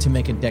need it to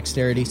make a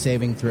dexterity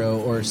saving throw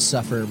or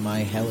suffer my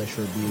hellish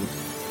rebuke.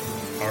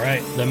 All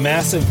right, the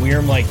massive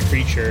worm-like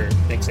creature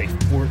makes a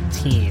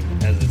 14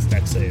 as its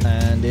dex save.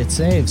 And it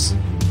saves.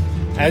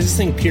 As this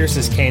thing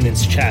pierces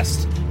Kanan's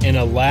chest, in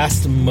a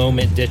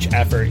last-moment ditch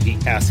effort, he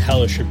casts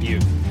Hellish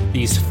Rebuke.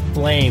 These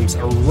flames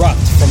erupt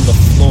from the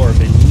floor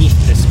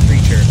beneath this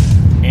creature,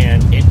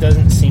 and it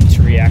doesn't seem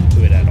to react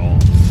to it at all.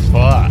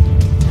 Fuck.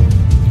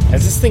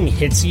 As this thing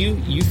hits you,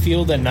 you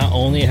feel that not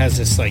only has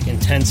this like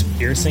intense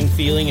piercing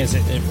feeling as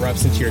it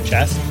erupts into your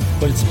chest,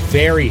 but it's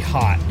very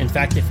hot. In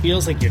fact, it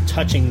feels like you're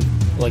touching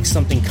like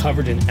something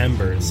covered in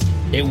embers.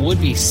 It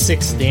would be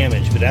 6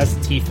 damage, but as a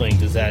tiefling,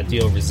 does that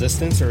deal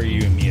resistance or are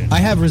you immune? I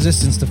have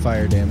resistance to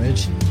fire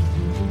damage,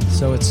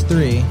 so it's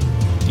 3.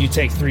 You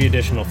take 3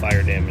 additional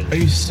fire damage. Are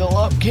you still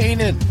up,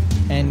 Kanan?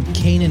 And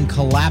Kanan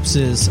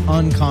collapses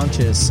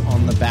unconscious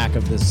on the back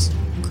of this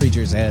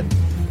creature's head.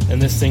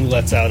 And this thing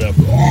lets out a...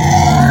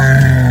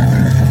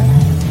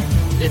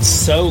 It's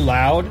so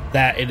loud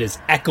that it is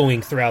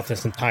echoing throughout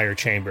this entire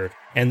chamber.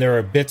 And there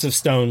are bits of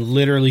stone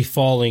literally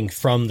falling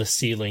from the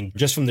ceiling,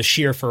 just from the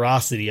sheer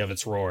ferocity of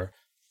its roar.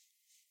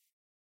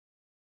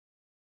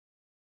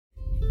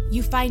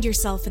 You find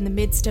yourself in the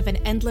midst of an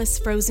endless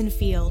frozen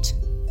field.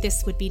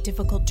 This would be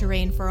difficult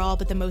terrain for all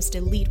but the most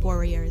elite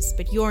warriors,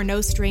 but you're no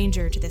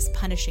stranger to this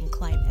punishing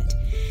climate.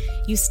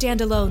 You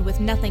stand alone with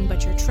nothing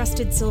but your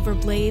trusted silver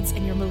blades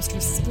and your most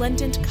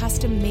resplendent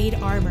custom-made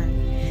armor.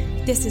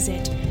 This is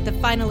it, the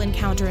final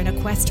encounter in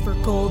a quest for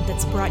gold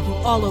that's brought you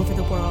all over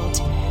the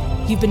world.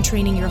 You've been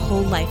training your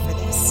whole life for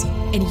this,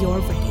 and you're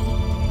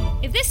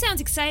ready. If this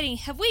sounds exciting,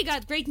 have we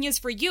got great news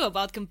for you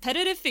about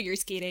competitive figure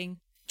skating?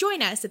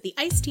 Join us at the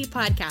Iced Tea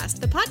Podcast,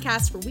 the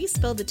podcast where we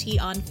spill the tea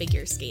on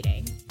figure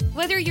skating.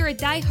 Whether you're a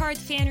diehard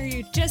fan or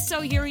you just saw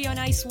Yuri on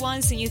Ice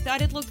once and you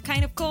thought it looked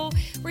kind of cool,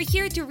 we're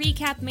here to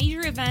recap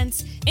major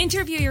events,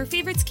 interview your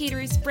favorite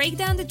skaters, break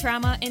down the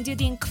drama, and do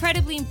the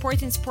incredibly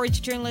important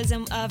sports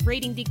journalism of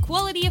rating the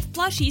quality of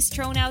plushies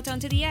thrown out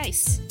onto the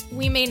ice.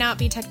 We may not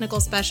be technical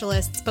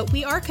specialists, but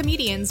we are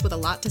comedians with a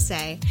lot to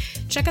say.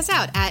 Check us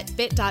out at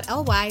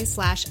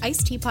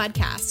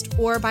bit.ly/IcedTeaPodcast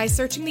or by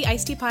searching the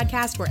Iced Tea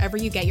Podcast wherever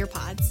you get your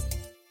pods.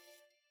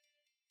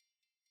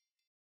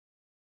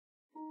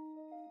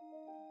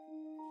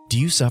 Do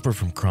you suffer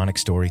from chronic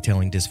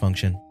storytelling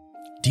dysfunction?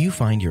 Do you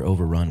find you're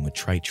overrun with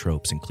trite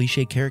tropes and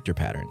cliche character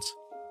patterns?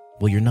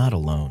 Well, you're not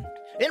alone.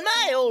 In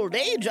my old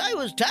age, I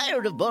was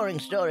tired of boring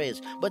stories,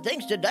 but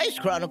thanks to Dice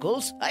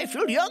Chronicles, I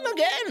feel young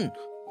again.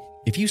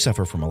 If you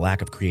suffer from a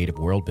lack of creative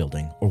world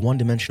building or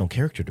one-dimensional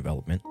character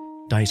development,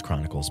 Dice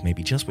Chronicles may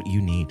be just what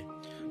you need.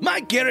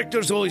 My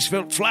characters always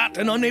felt flat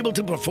and unable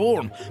to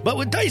perform, but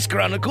with Dice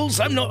Chronicles,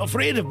 I'm not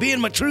afraid of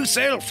being my true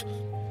self.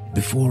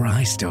 Before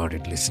I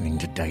started listening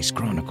to Dice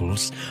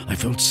Chronicles, I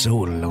felt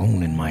so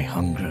alone in my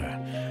hunger.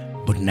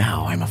 But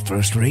now I'm a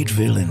first-rate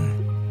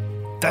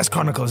villain. Dice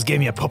Chronicles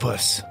gave me a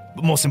purpose,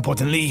 but most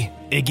importantly,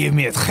 it gave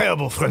me a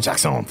terrible French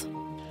accent.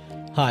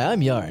 Hi,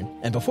 I'm Yarn,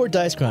 and before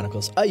Dice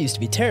Chronicles, I used to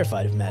be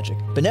terrified of magic.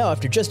 But now,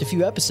 after just a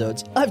few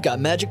episodes, I've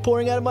got magic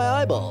pouring out of my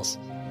eyeballs.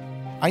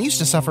 I used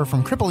to suffer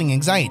from crippling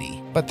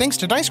anxiety, but thanks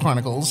to Dice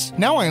Chronicles,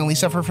 now I only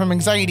suffer from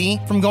anxiety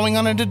from going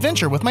on an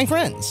adventure with my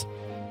friends.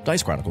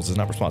 Dice Chronicles is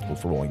not responsible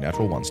for rolling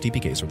natural ones,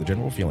 TPKs, or the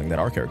general feeling that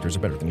our characters are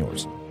better than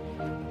yours.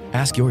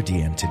 Ask your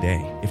DM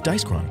today if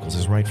Dice Chronicles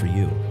is right for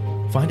you.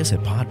 Find us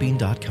at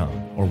podbean.com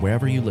or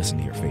wherever you listen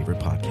to your favorite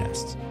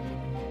podcasts.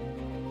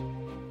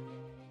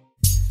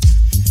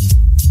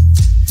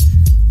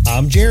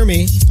 I'm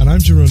Jeremy. And I'm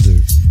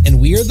Gerundu.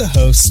 And we are the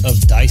hosts of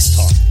Dice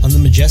Talk on the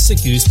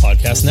Majestic Goose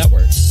Podcast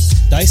Network.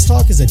 Dice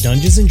Talk is a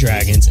Dungeons &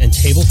 Dragons and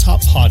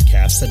tabletop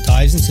podcast that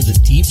dives into the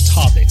deep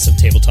topics of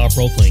tabletop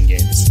role-playing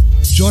games.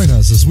 Join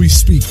us as we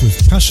speak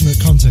with passionate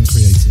content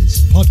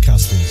creators,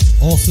 podcasters,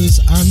 authors,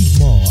 and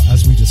more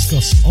as we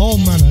discuss all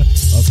manner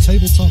of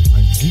tabletop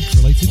and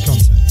geek-related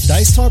content.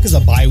 Dice Talk is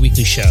a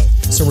bi-weekly show,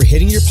 so we're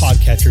hitting your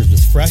podcatchers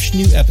with fresh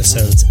new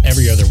episodes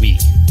every other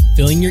week,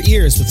 filling your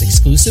ears with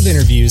exclusive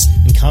interviews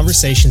and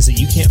conversations that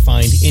you can't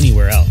find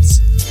anywhere else.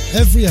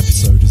 Every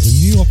episode is a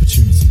new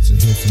opportunity to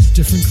hear from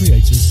different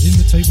creators in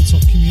the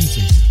tabletop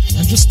community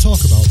and just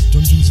talk about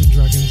Dungeons &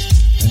 Dragons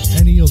and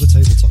any other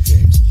tabletop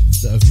games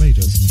that have made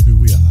us who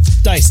we are.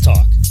 Dice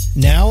Talk,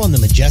 now on the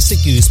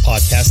Majestic Goose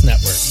Podcast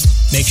Network.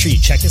 Make sure you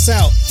check us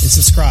out and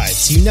subscribe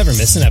so you never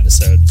miss an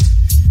episode.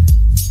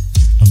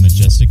 A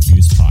Majestic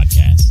Goose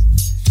Podcast.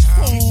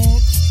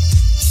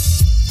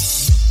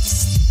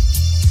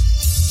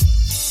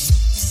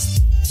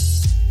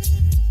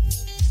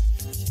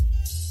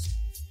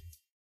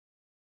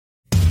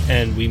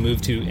 And we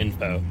move to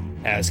info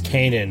as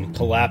Kanan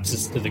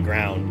collapses to the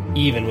ground,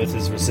 even with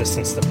his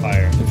resistance to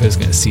fire. Info's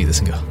gonna see this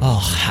and go, "Oh,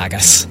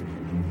 haggis.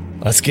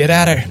 Let's get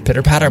at her.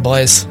 Pitter patter,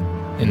 boys."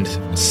 And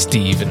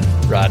Steve and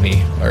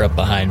Rodney are up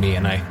behind me,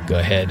 and I go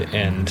ahead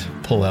and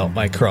pull out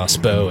my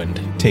crossbow and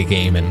take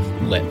aim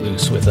and let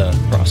loose with a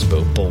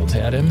crossbow bolt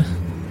at him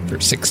for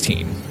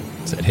 16.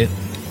 Does that hit?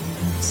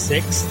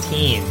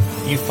 16.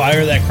 You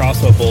fire that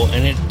crossbow bolt,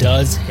 and it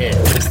does hit.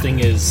 This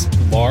thing is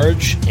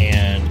large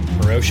and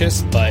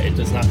ferocious, but it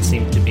does not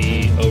seem to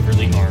be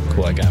overly armored.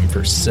 Cool, I got him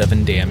for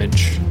 7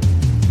 damage.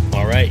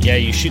 All right, yeah,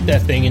 you shoot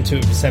that thing into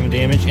it for 7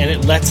 damage, and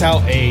it lets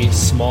out a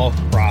small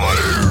cry,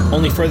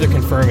 only further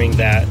confirming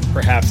that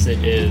perhaps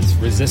it is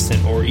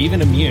resistant or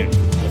even immune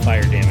to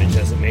fire damage,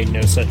 as it made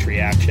no such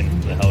reaction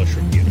to the Hellish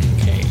Rebuke.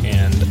 Okay,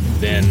 and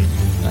then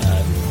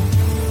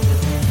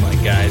my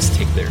guys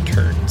take their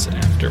turns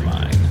after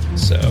mine.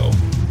 So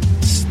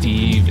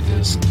Steve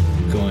is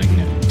going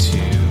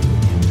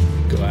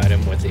to go at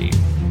him with a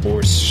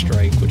Force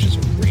Strike, which is a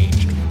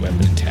ranged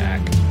weapon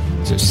attack.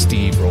 So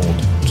Steve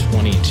rolled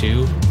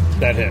 22.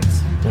 That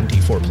hits.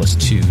 1d4 plus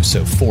 2,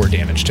 so 4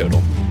 damage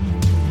total.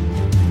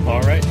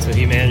 All right, so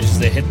he manages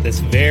to hit this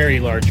very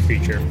large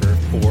creature for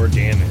 4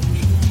 damage.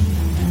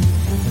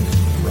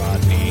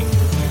 Rodney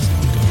is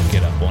going to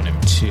get up on him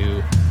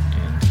too,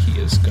 and he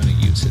is going to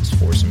use his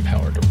force and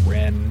power to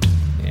rend,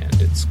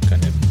 and it's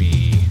going to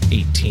be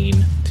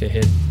 18 to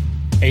hit.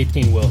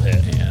 18 will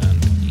hit.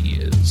 And he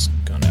is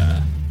going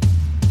to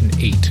an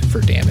 8 for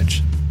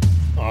damage.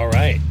 All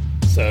right.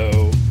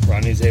 So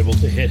Rodney's able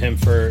to hit him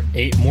for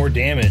 8 more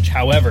damage.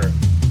 However,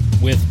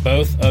 with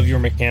both of your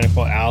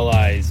mechanical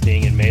allies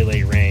being in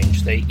melee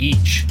range, they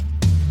each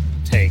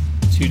take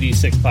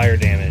 2d6 fire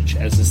damage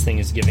as this thing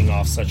is giving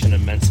off such an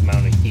immense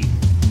amount of heat.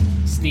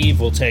 Steve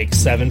will take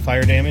 7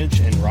 fire damage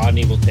and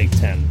Rodney will take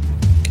 10.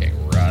 Okay,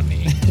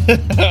 Rodney.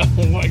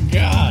 Oh my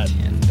god.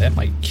 And that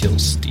might kill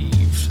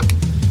Steve.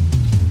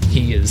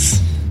 He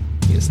is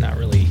not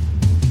really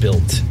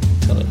built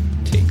to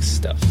take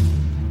stuff.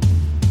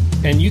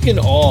 And you can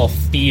all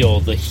feel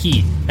the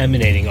heat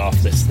emanating off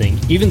this thing.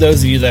 Even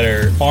those of you that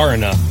are far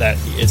enough that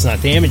it's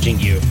not damaging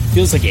you,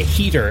 feels like a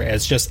heater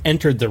has just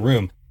entered the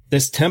room.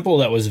 This temple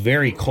that was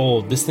very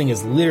cold, this thing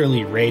is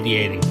literally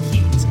radiating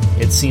heat.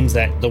 It seems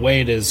that the way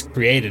it is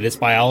created, its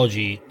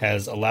biology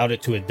has allowed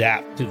it to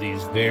adapt to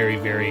these very,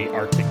 very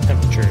Arctic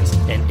temperatures,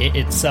 and it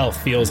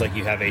itself feels like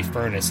you have a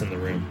furnace in the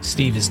room.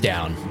 Steve is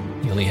down.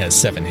 He only has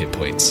 7 hit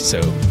points,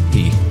 so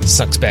he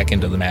sucks back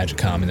into the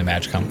Magicom, and the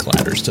Magicom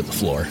clatters to the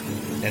floor.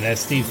 And as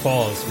Steve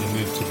falls, we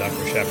move to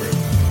Dr. Shepard.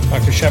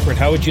 Dr. Shepard,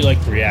 how would you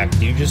like to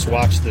react? You just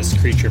watched this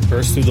creature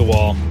burst through the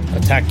wall,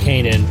 attack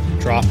Kanan,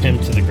 drop him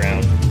to the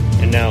ground,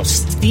 and now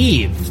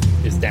Steve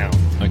is down.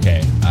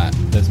 Okay,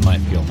 this might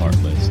feel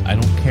heartless. I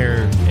don't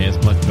care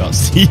as much about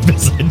Steve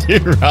as I do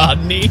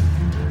Rodney.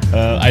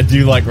 I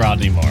do like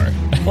Rodney more.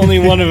 Only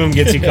one of them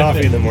gets you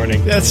coffee in the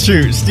morning. That's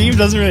true. Steve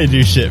doesn't really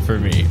do shit for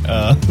me.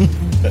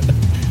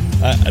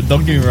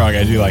 Don't get me wrong,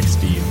 I do like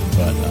Steve,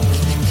 but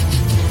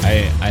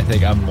I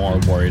think I'm more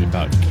worried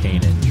about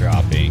Kanan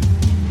dropping.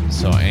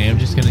 So I am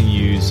just going to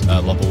use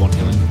level 1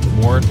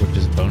 healing ward, which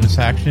is bonus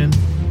action.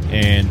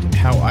 And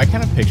how I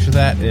kind of picture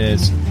that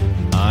is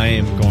I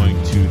am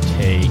going to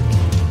take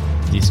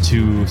these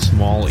 2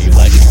 small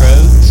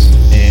electrodes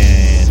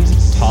and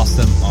toss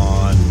them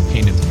on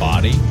Kanan's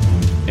body,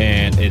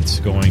 and it's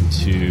going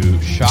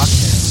to shock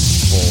him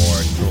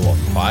for a total of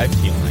 5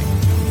 healing,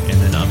 and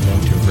then I'm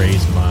going to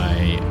raise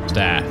my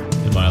staff,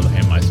 in my other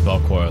hand my spell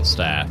coil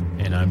staff,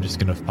 and I'm just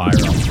going to fire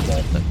off a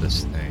bolt at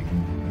this thing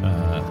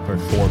for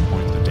 4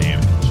 points of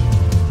damage.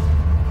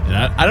 And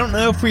I don't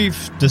know if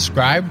we've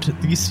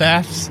described these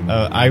staffs.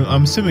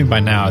 I'm assuming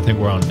by now, I think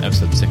we're on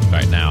episode 6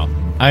 right now.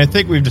 I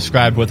think we've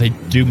described what they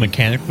do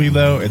mechanically,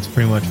 though. It's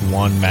pretty much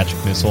 1 magic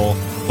missile,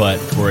 but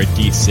for a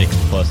d6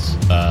 plus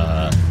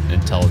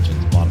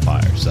intelligence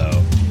modifier.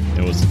 So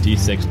it was a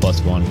d6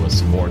 plus 1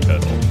 was 4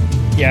 total.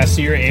 Yeah,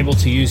 so you're able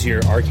to use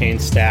your arcane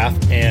staff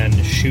and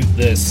shoot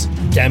this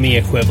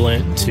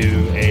demi-equivalent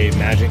to a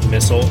magic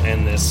missile,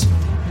 and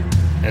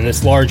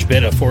this large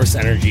bit of force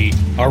energy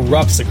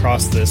erupts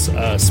across this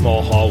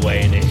small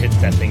hallway, and it hits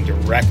that thing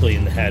directly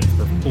in the head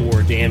for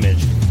 4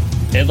 damage.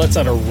 It lets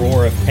out a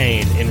roar of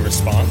pain in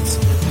response,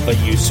 but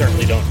you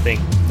certainly don't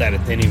think that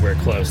it's anywhere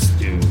close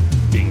to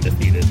being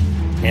defeated.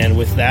 And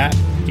with that,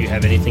 do you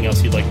have anything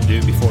else you'd like to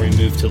do before we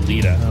move to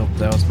Lita? Oh,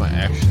 that was my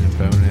action and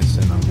bonus,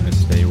 and I'm going to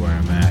stay where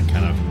I'm at,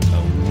 kind of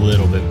a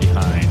little bit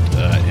behind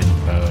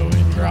Info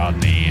and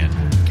Rodney and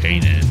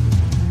Kanan.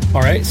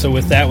 All right, so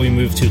with that, we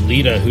move to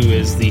Lita, who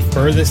is the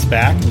furthest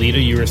back. Lita,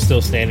 you are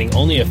still standing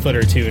only a foot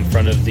or 2 in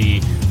front of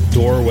the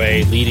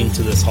doorway leading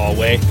to this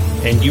hallway,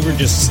 and you were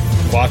just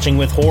watching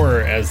with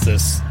horror as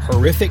this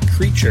horrific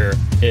creature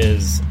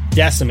is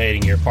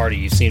decimating your party.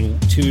 You've seen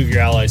 2 of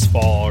your allies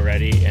fall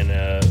already, and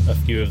a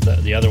few of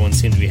the other ones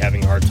seem to be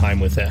having a hard time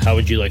with it. How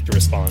would you like to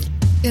respond?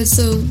 Yeah,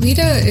 so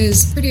Lita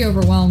is pretty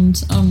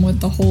overwhelmed with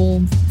the whole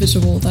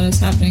visual that is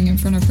happening in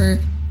front of her,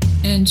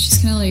 and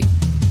she's kind of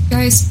like,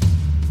 guys,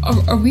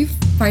 are we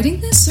fighting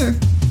this, or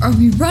are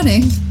we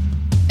running?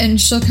 And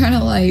she'll kind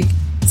of like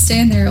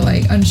stand there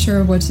like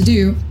unsure of what to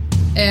do,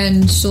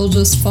 and she'll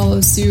just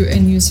follow suit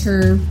and use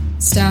her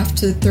staff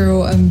to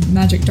throw a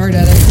magic dart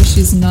at it, because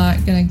she's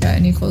not going to get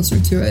any closer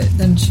to it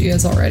than she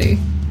is already.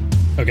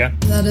 Okay.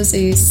 That is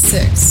a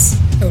 6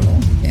 total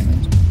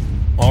damage.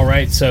 All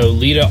right, so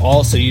Lita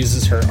also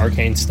uses her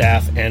arcane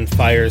staff and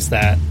fires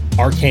that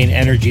arcane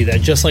energy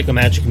that, just like a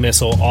magic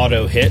missile,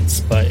 auto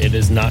hits, but it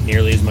is not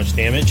nearly as much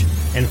damage.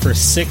 And for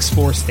 6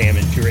 force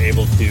damage, you're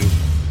able to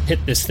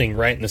hit this thing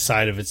right in the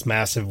side of its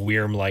massive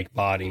worm-like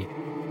body.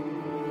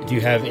 Do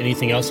you have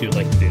anything else you would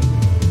like to do?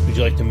 Would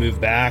you like to move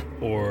back,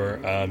 or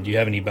do you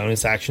have any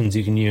bonus actions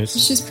you can use?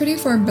 She's pretty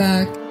far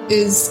back.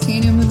 Is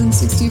Kanan within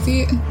 60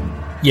 feet?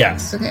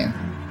 Yes. Okay.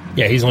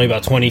 Yeah, he's only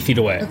about 20 feet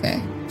away.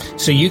 Okay.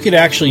 So you could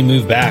actually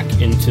move back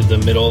into the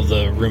middle of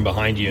the room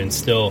behind you and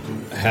still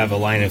have a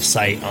line of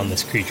sight on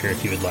this creature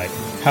if you would like.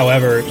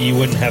 However, you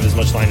wouldn't have as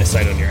much line of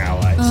sight on your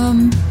allies.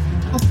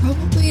 I'll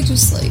probably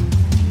just like,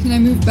 can I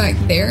move back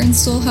there and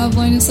still have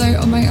line of sight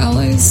on my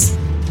allies?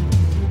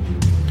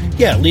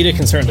 Yeah, Lita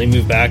can certainly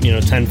move back,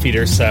 10 feet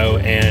or so,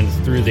 and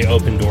through the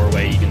open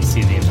doorway you can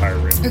see the entire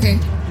room. Okay.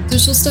 So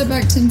she'll step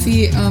back 10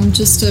 feet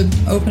just to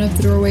open up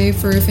the doorway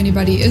for if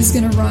anybody is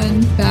going to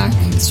run back.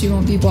 She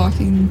won't be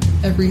blocking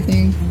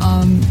everything.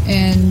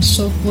 And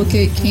she'll look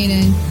at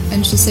Kanan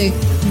and she'll say,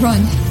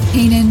 "Run,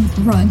 Kanan,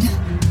 run."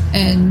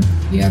 And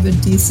you have a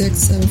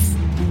d6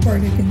 of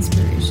bardic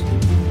inspiration.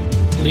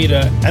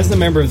 Lita, as the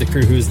member of the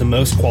crew who is the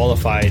most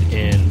qualified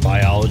in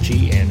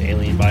biology and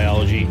alien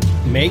biology,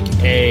 make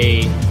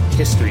a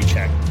history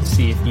check to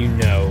see if you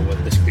know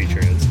what this creature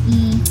is.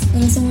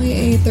 That is only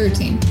a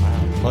 13.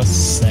 Wow, plus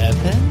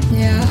 7?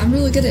 Yeah, I'm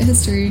really good at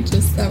history,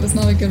 just that was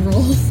not a good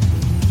roll.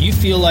 You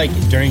feel like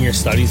during your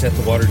studies at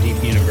the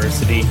Waterdeep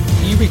University,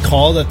 you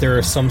recall that there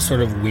are some sort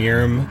of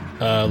worm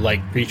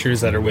like creatures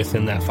that are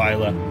within that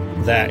phyla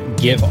that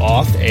give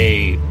off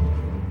a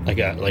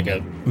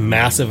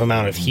massive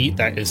amount of heat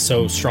that is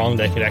so strong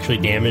that it could actually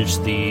damage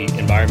the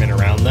environment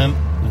around them.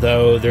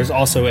 though there's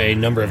also a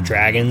number of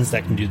dragons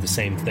that can do the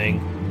same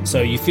thing.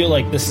 So you feel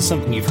like this is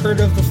something you've heard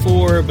of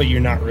before, but you're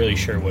not really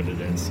sure what it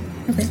is.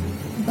 Okay,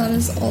 that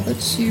is all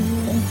that she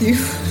will do.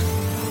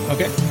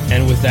 Okay,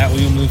 and with that,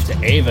 we will move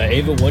to Ava.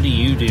 Ava, what do?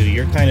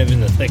 You're kind of in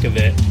the thick of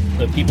it.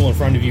 The people in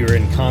front of you are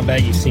in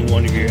combat. You've seen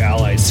one of your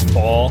allies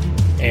fall,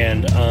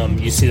 and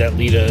you see that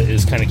Lita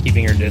is kind of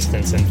keeping her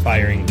distance and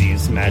firing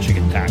these magic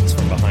attacks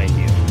from behind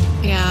you.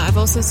 Yeah, I've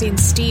also seen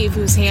Steve,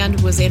 whose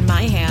hand was in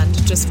my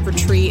hand, just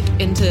retreat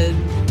into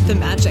the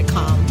magic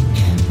calm,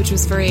 which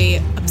was very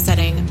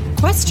upsetting.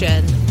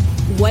 Question,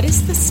 what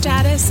is the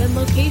status and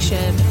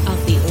location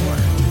of the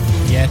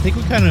orb? Yeah, I think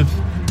we kind of,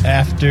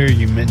 after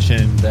you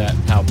mentioned that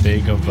how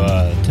big of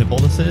a temple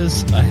this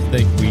is, I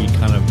think we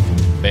kind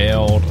of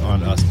bailed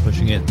on us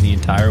pushing it the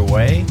entire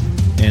way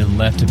and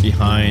left it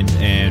behind,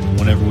 and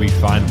whenever we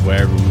find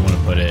wherever we want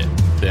to put it,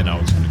 then I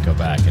was going to go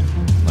back and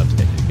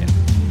levitate it again.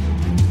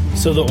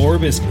 So the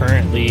orb is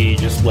currently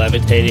just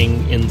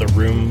levitating in the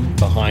room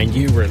behind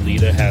you where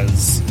Lita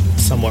has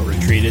somewhat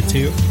retreated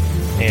to,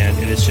 and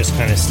it is just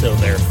kind of still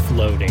there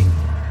floating.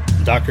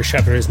 Dr.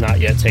 Shepard has not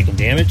yet taken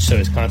damage, so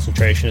his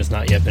concentration has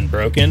not yet been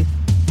broken,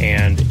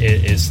 and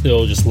it is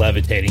still just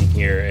levitating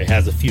here. It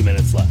has a few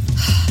minutes left.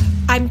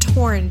 I'm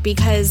torn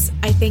because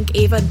I think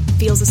Ava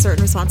feels a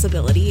certain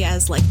responsibility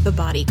as like the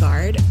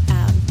bodyguard,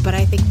 but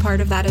I think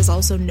part of that is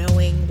also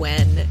knowing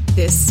when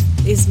this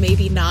is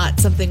maybe not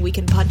something we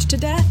can punch to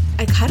death.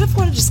 I kind of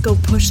want to just go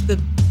push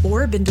the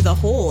orb into the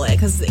hole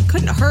because it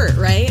couldn't hurt,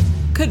 right?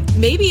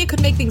 Maybe it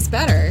could make things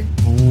better.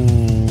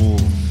 Ooh,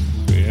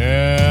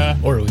 yeah.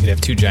 Or we could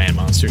have two giant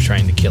monsters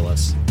trying to kill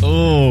us.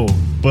 Oh,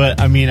 but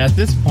I mean, at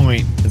this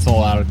point, it's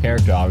all out of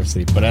character,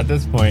 obviously. But at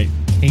this point,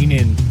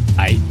 Kanan,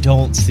 I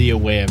don't see a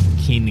way of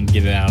Kanan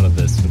getting out of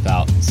this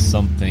without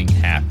something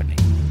happening,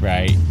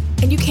 right?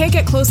 And you can't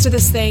get close to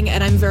this thing,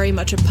 and I'm very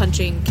much a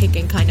punching,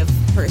 kicking kind of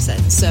person.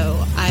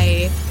 So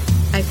I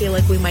feel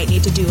like we might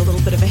need to do a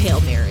little bit of a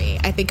Hail Mary.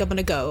 I think I'm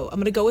gonna go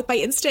with my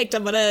instinct.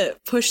 I'm gonna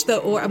push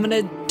I'm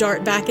gonna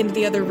dart back into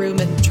the other room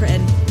and try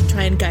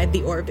and guide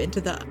the orb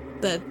into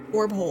the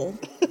orb hole.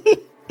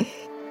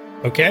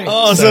 Okay.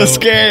 Oh, so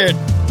scared.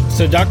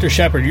 So Dr.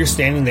 Shepard, you're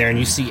standing there and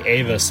you see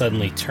Ava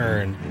suddenly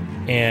turn,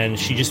 and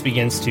she just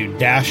begins to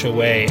dash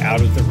away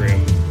out of the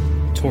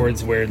room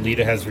towards where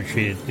Lita has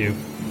retreated to.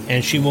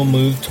 And she will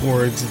move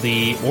towards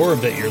the orb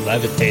that you're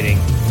levitating,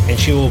 and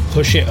she will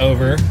push it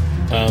over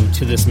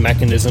to this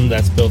mechanism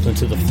that's built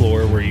into the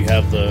floor where you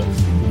have the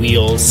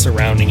wheels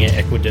surrounding it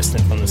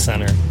equidistant from the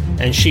center.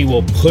 And she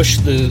will push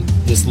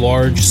this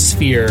large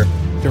sphere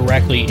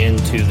directly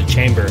into the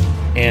chamber,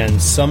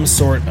 and some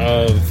sort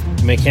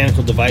of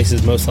mechanical device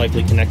is most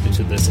likely connected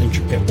to this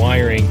intricate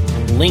wiring,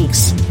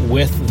 links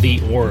with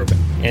the orb,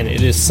 and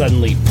it is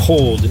suddenly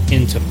pulled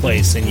into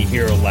place, and you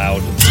hear a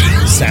loud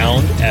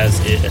sound as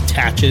it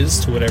attaches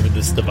to whatever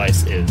this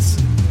device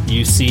is.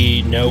 You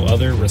see no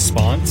other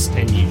response,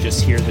 and you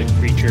just hear the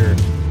creature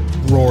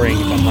roaring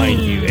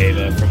behind you,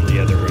 Ava, from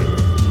the other room.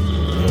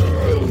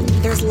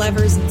 There's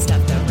levers and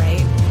stuff though,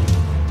 right?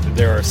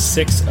 There are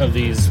 6 of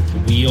these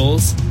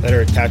wheels that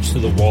are attached to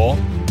the wall.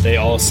 They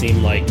all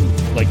seem like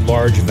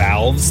large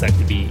valves that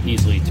could be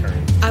easily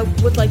turned. I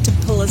would like to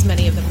pull as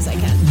many of them as I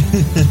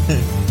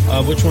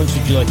can. Which ones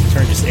would you like to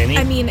turn? Just any?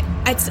 I mean,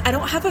 I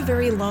don't have a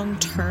very long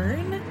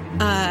turn,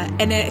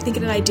 and I think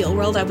in an ideal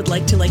world I would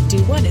like to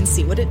do one and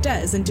see what it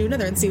does, and do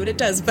another and see what it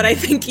does. But I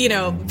think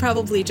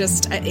probably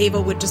just Ava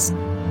would just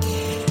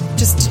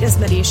as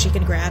many as she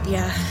can grab.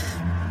 Yeah.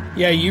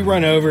 Yeah, you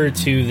run over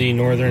to the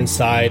northern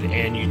side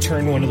and you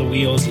turn one of the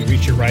wheels, you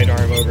reach your right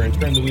arm over and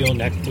turn the wheel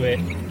next to it,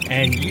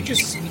 and you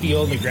just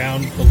feel the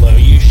ground below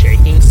you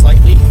shaking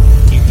slightly.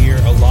 You hear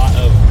a lot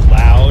of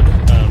loud,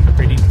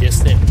 pretty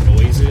distant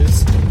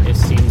noises. It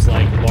seems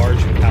like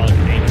large metallic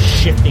things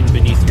shifting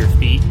beneath your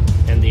feet,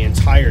 and the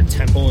entire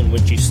temple in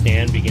which you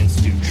stand begins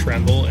to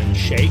tremble and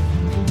shake.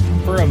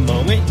 For a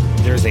moment,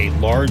 there's a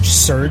large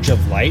surge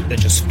of light that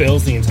just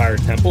fills the entire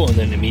temple and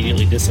then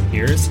immediately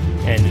disappears,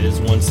 and it is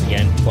once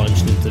again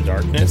plunged into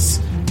darkness.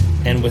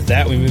 And with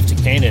that, we move to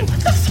Kanan.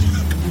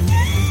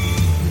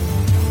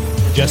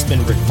 Just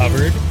been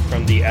recovered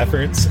from the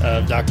efforts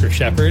of Dr.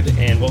 Shepard,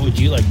 and what would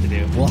you like to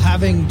do? Well,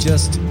 having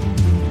just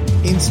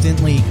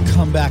instantly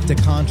come back to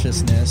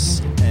consciousness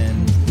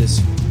and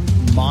this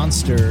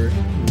monster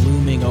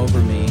looming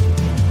over me,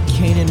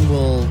 Kanan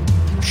will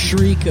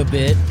shriek a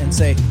bit and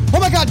say, "Oh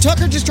my god,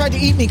 Tucker just tried to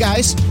eat me,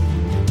 guys!"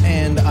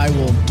 And I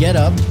will get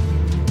up,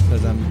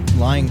 because I'm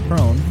lying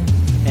prone,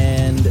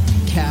 and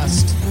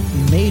cast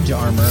mage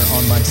armor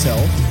on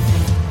myself,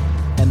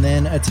 and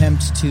then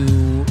attempt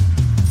to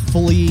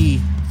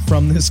flee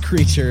from this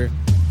creature,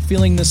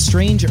 feeling the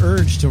strange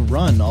urge to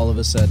run all of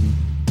a sudden.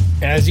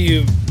 As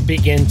you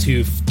begin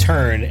to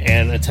turn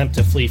and attempt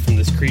to flee from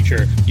this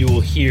creature, you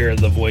will hear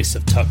the voice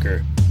of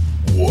Tucker.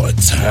 "What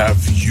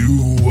have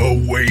you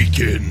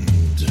awakened?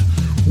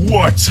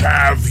 What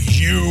have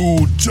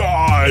you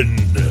done?"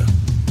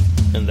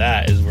 And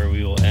that is where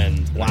we will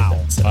end. Wow.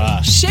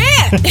 Shit!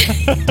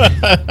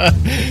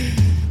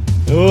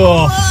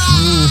 Oh.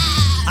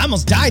 I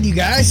almost died, you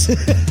guys.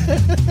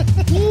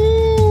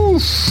 Oh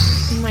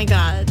my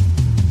god.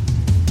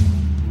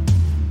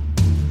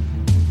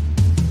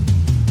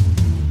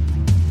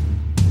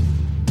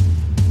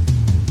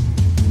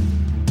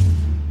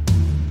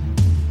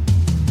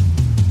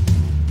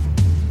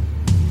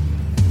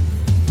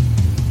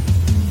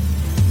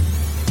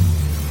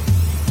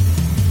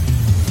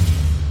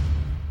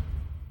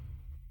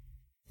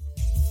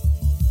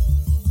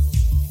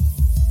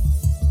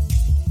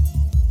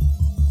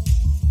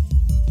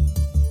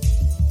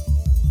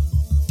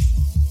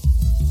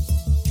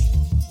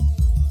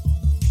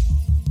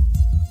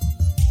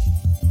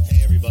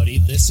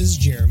 This is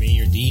Jeremy,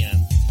 your DM.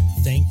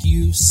 Thank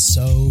you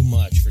so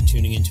much for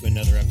tuning into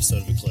another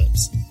episode of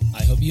Eclipse.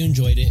 I hope you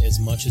enjoyed it as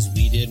much as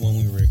we did when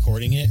we were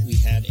recording it. We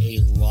had a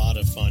lot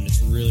of fun.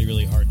 It's really,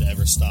 really hard to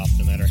ever stop,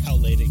 no matter how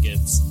late it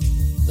gets.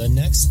 The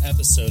next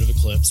episode of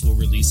Eclipse will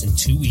release in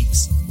 2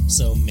 weeks,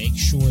 so make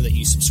sure that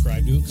you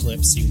subscribe to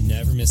Eclipse so you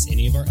never miss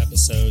any of our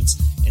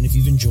episodes. And if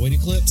you've enjoyed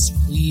Eclipse,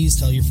 please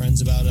tell your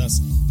friends about us.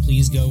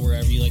 Please go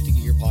wherever you like to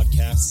get your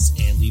podcasts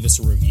and leave us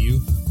a review.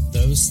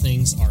 Those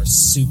things are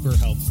super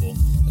helpful,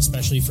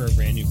 especially for a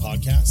brand new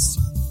podcast.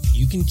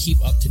 You can keep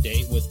up to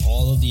date with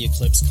all of the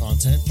Eclipse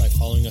content by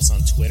following us on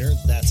Twitter.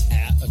 That's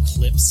at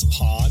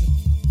EclipsePod.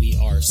 We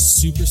are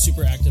super,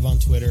 super active on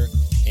Twitter.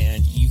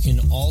 And you can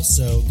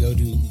also go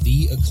to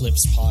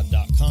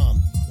theeclipsepod.com,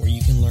 where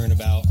you can learn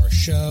about our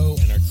show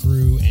and our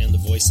crew and the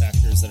voice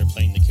actors that are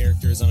playing the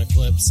characters on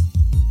Eclipse.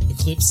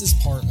 Eclipse is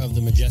part of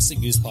the Majestic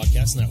Goose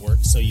Podcast Network,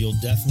 so you'll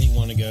definitely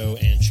want to go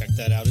and check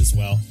that out as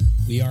well.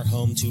 We are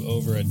home to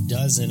over a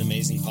dozen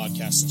amazing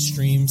podcasts and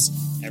streams,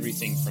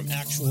 everything from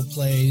actual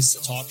plays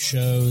to talk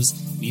shows.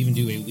 We even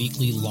do a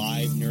weekly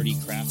live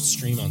nerdy craft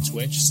stream on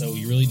Twitch, so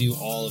we really do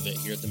all of it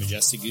here at the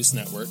Majestic Goose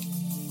Network.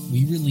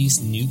 We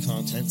release new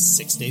content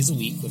 6 days a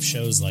week with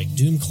shows like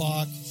Doom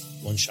Clock,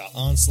 One Shot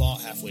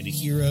Onslaught, Halfway to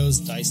Heroes,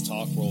 Dice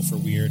Talk, Roll for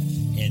Weird,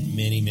 and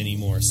many, many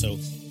more. So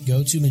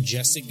go to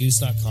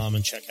majesticgoose.com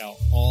and check out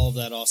all of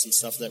that awesome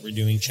stuff that we're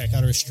doing. Check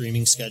out our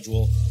streaming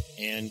schedule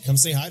and come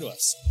say hi to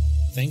us.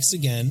 Thanks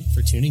again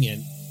for tuning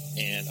in,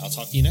 and I'll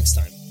talk to you next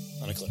time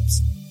on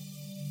Eclipse.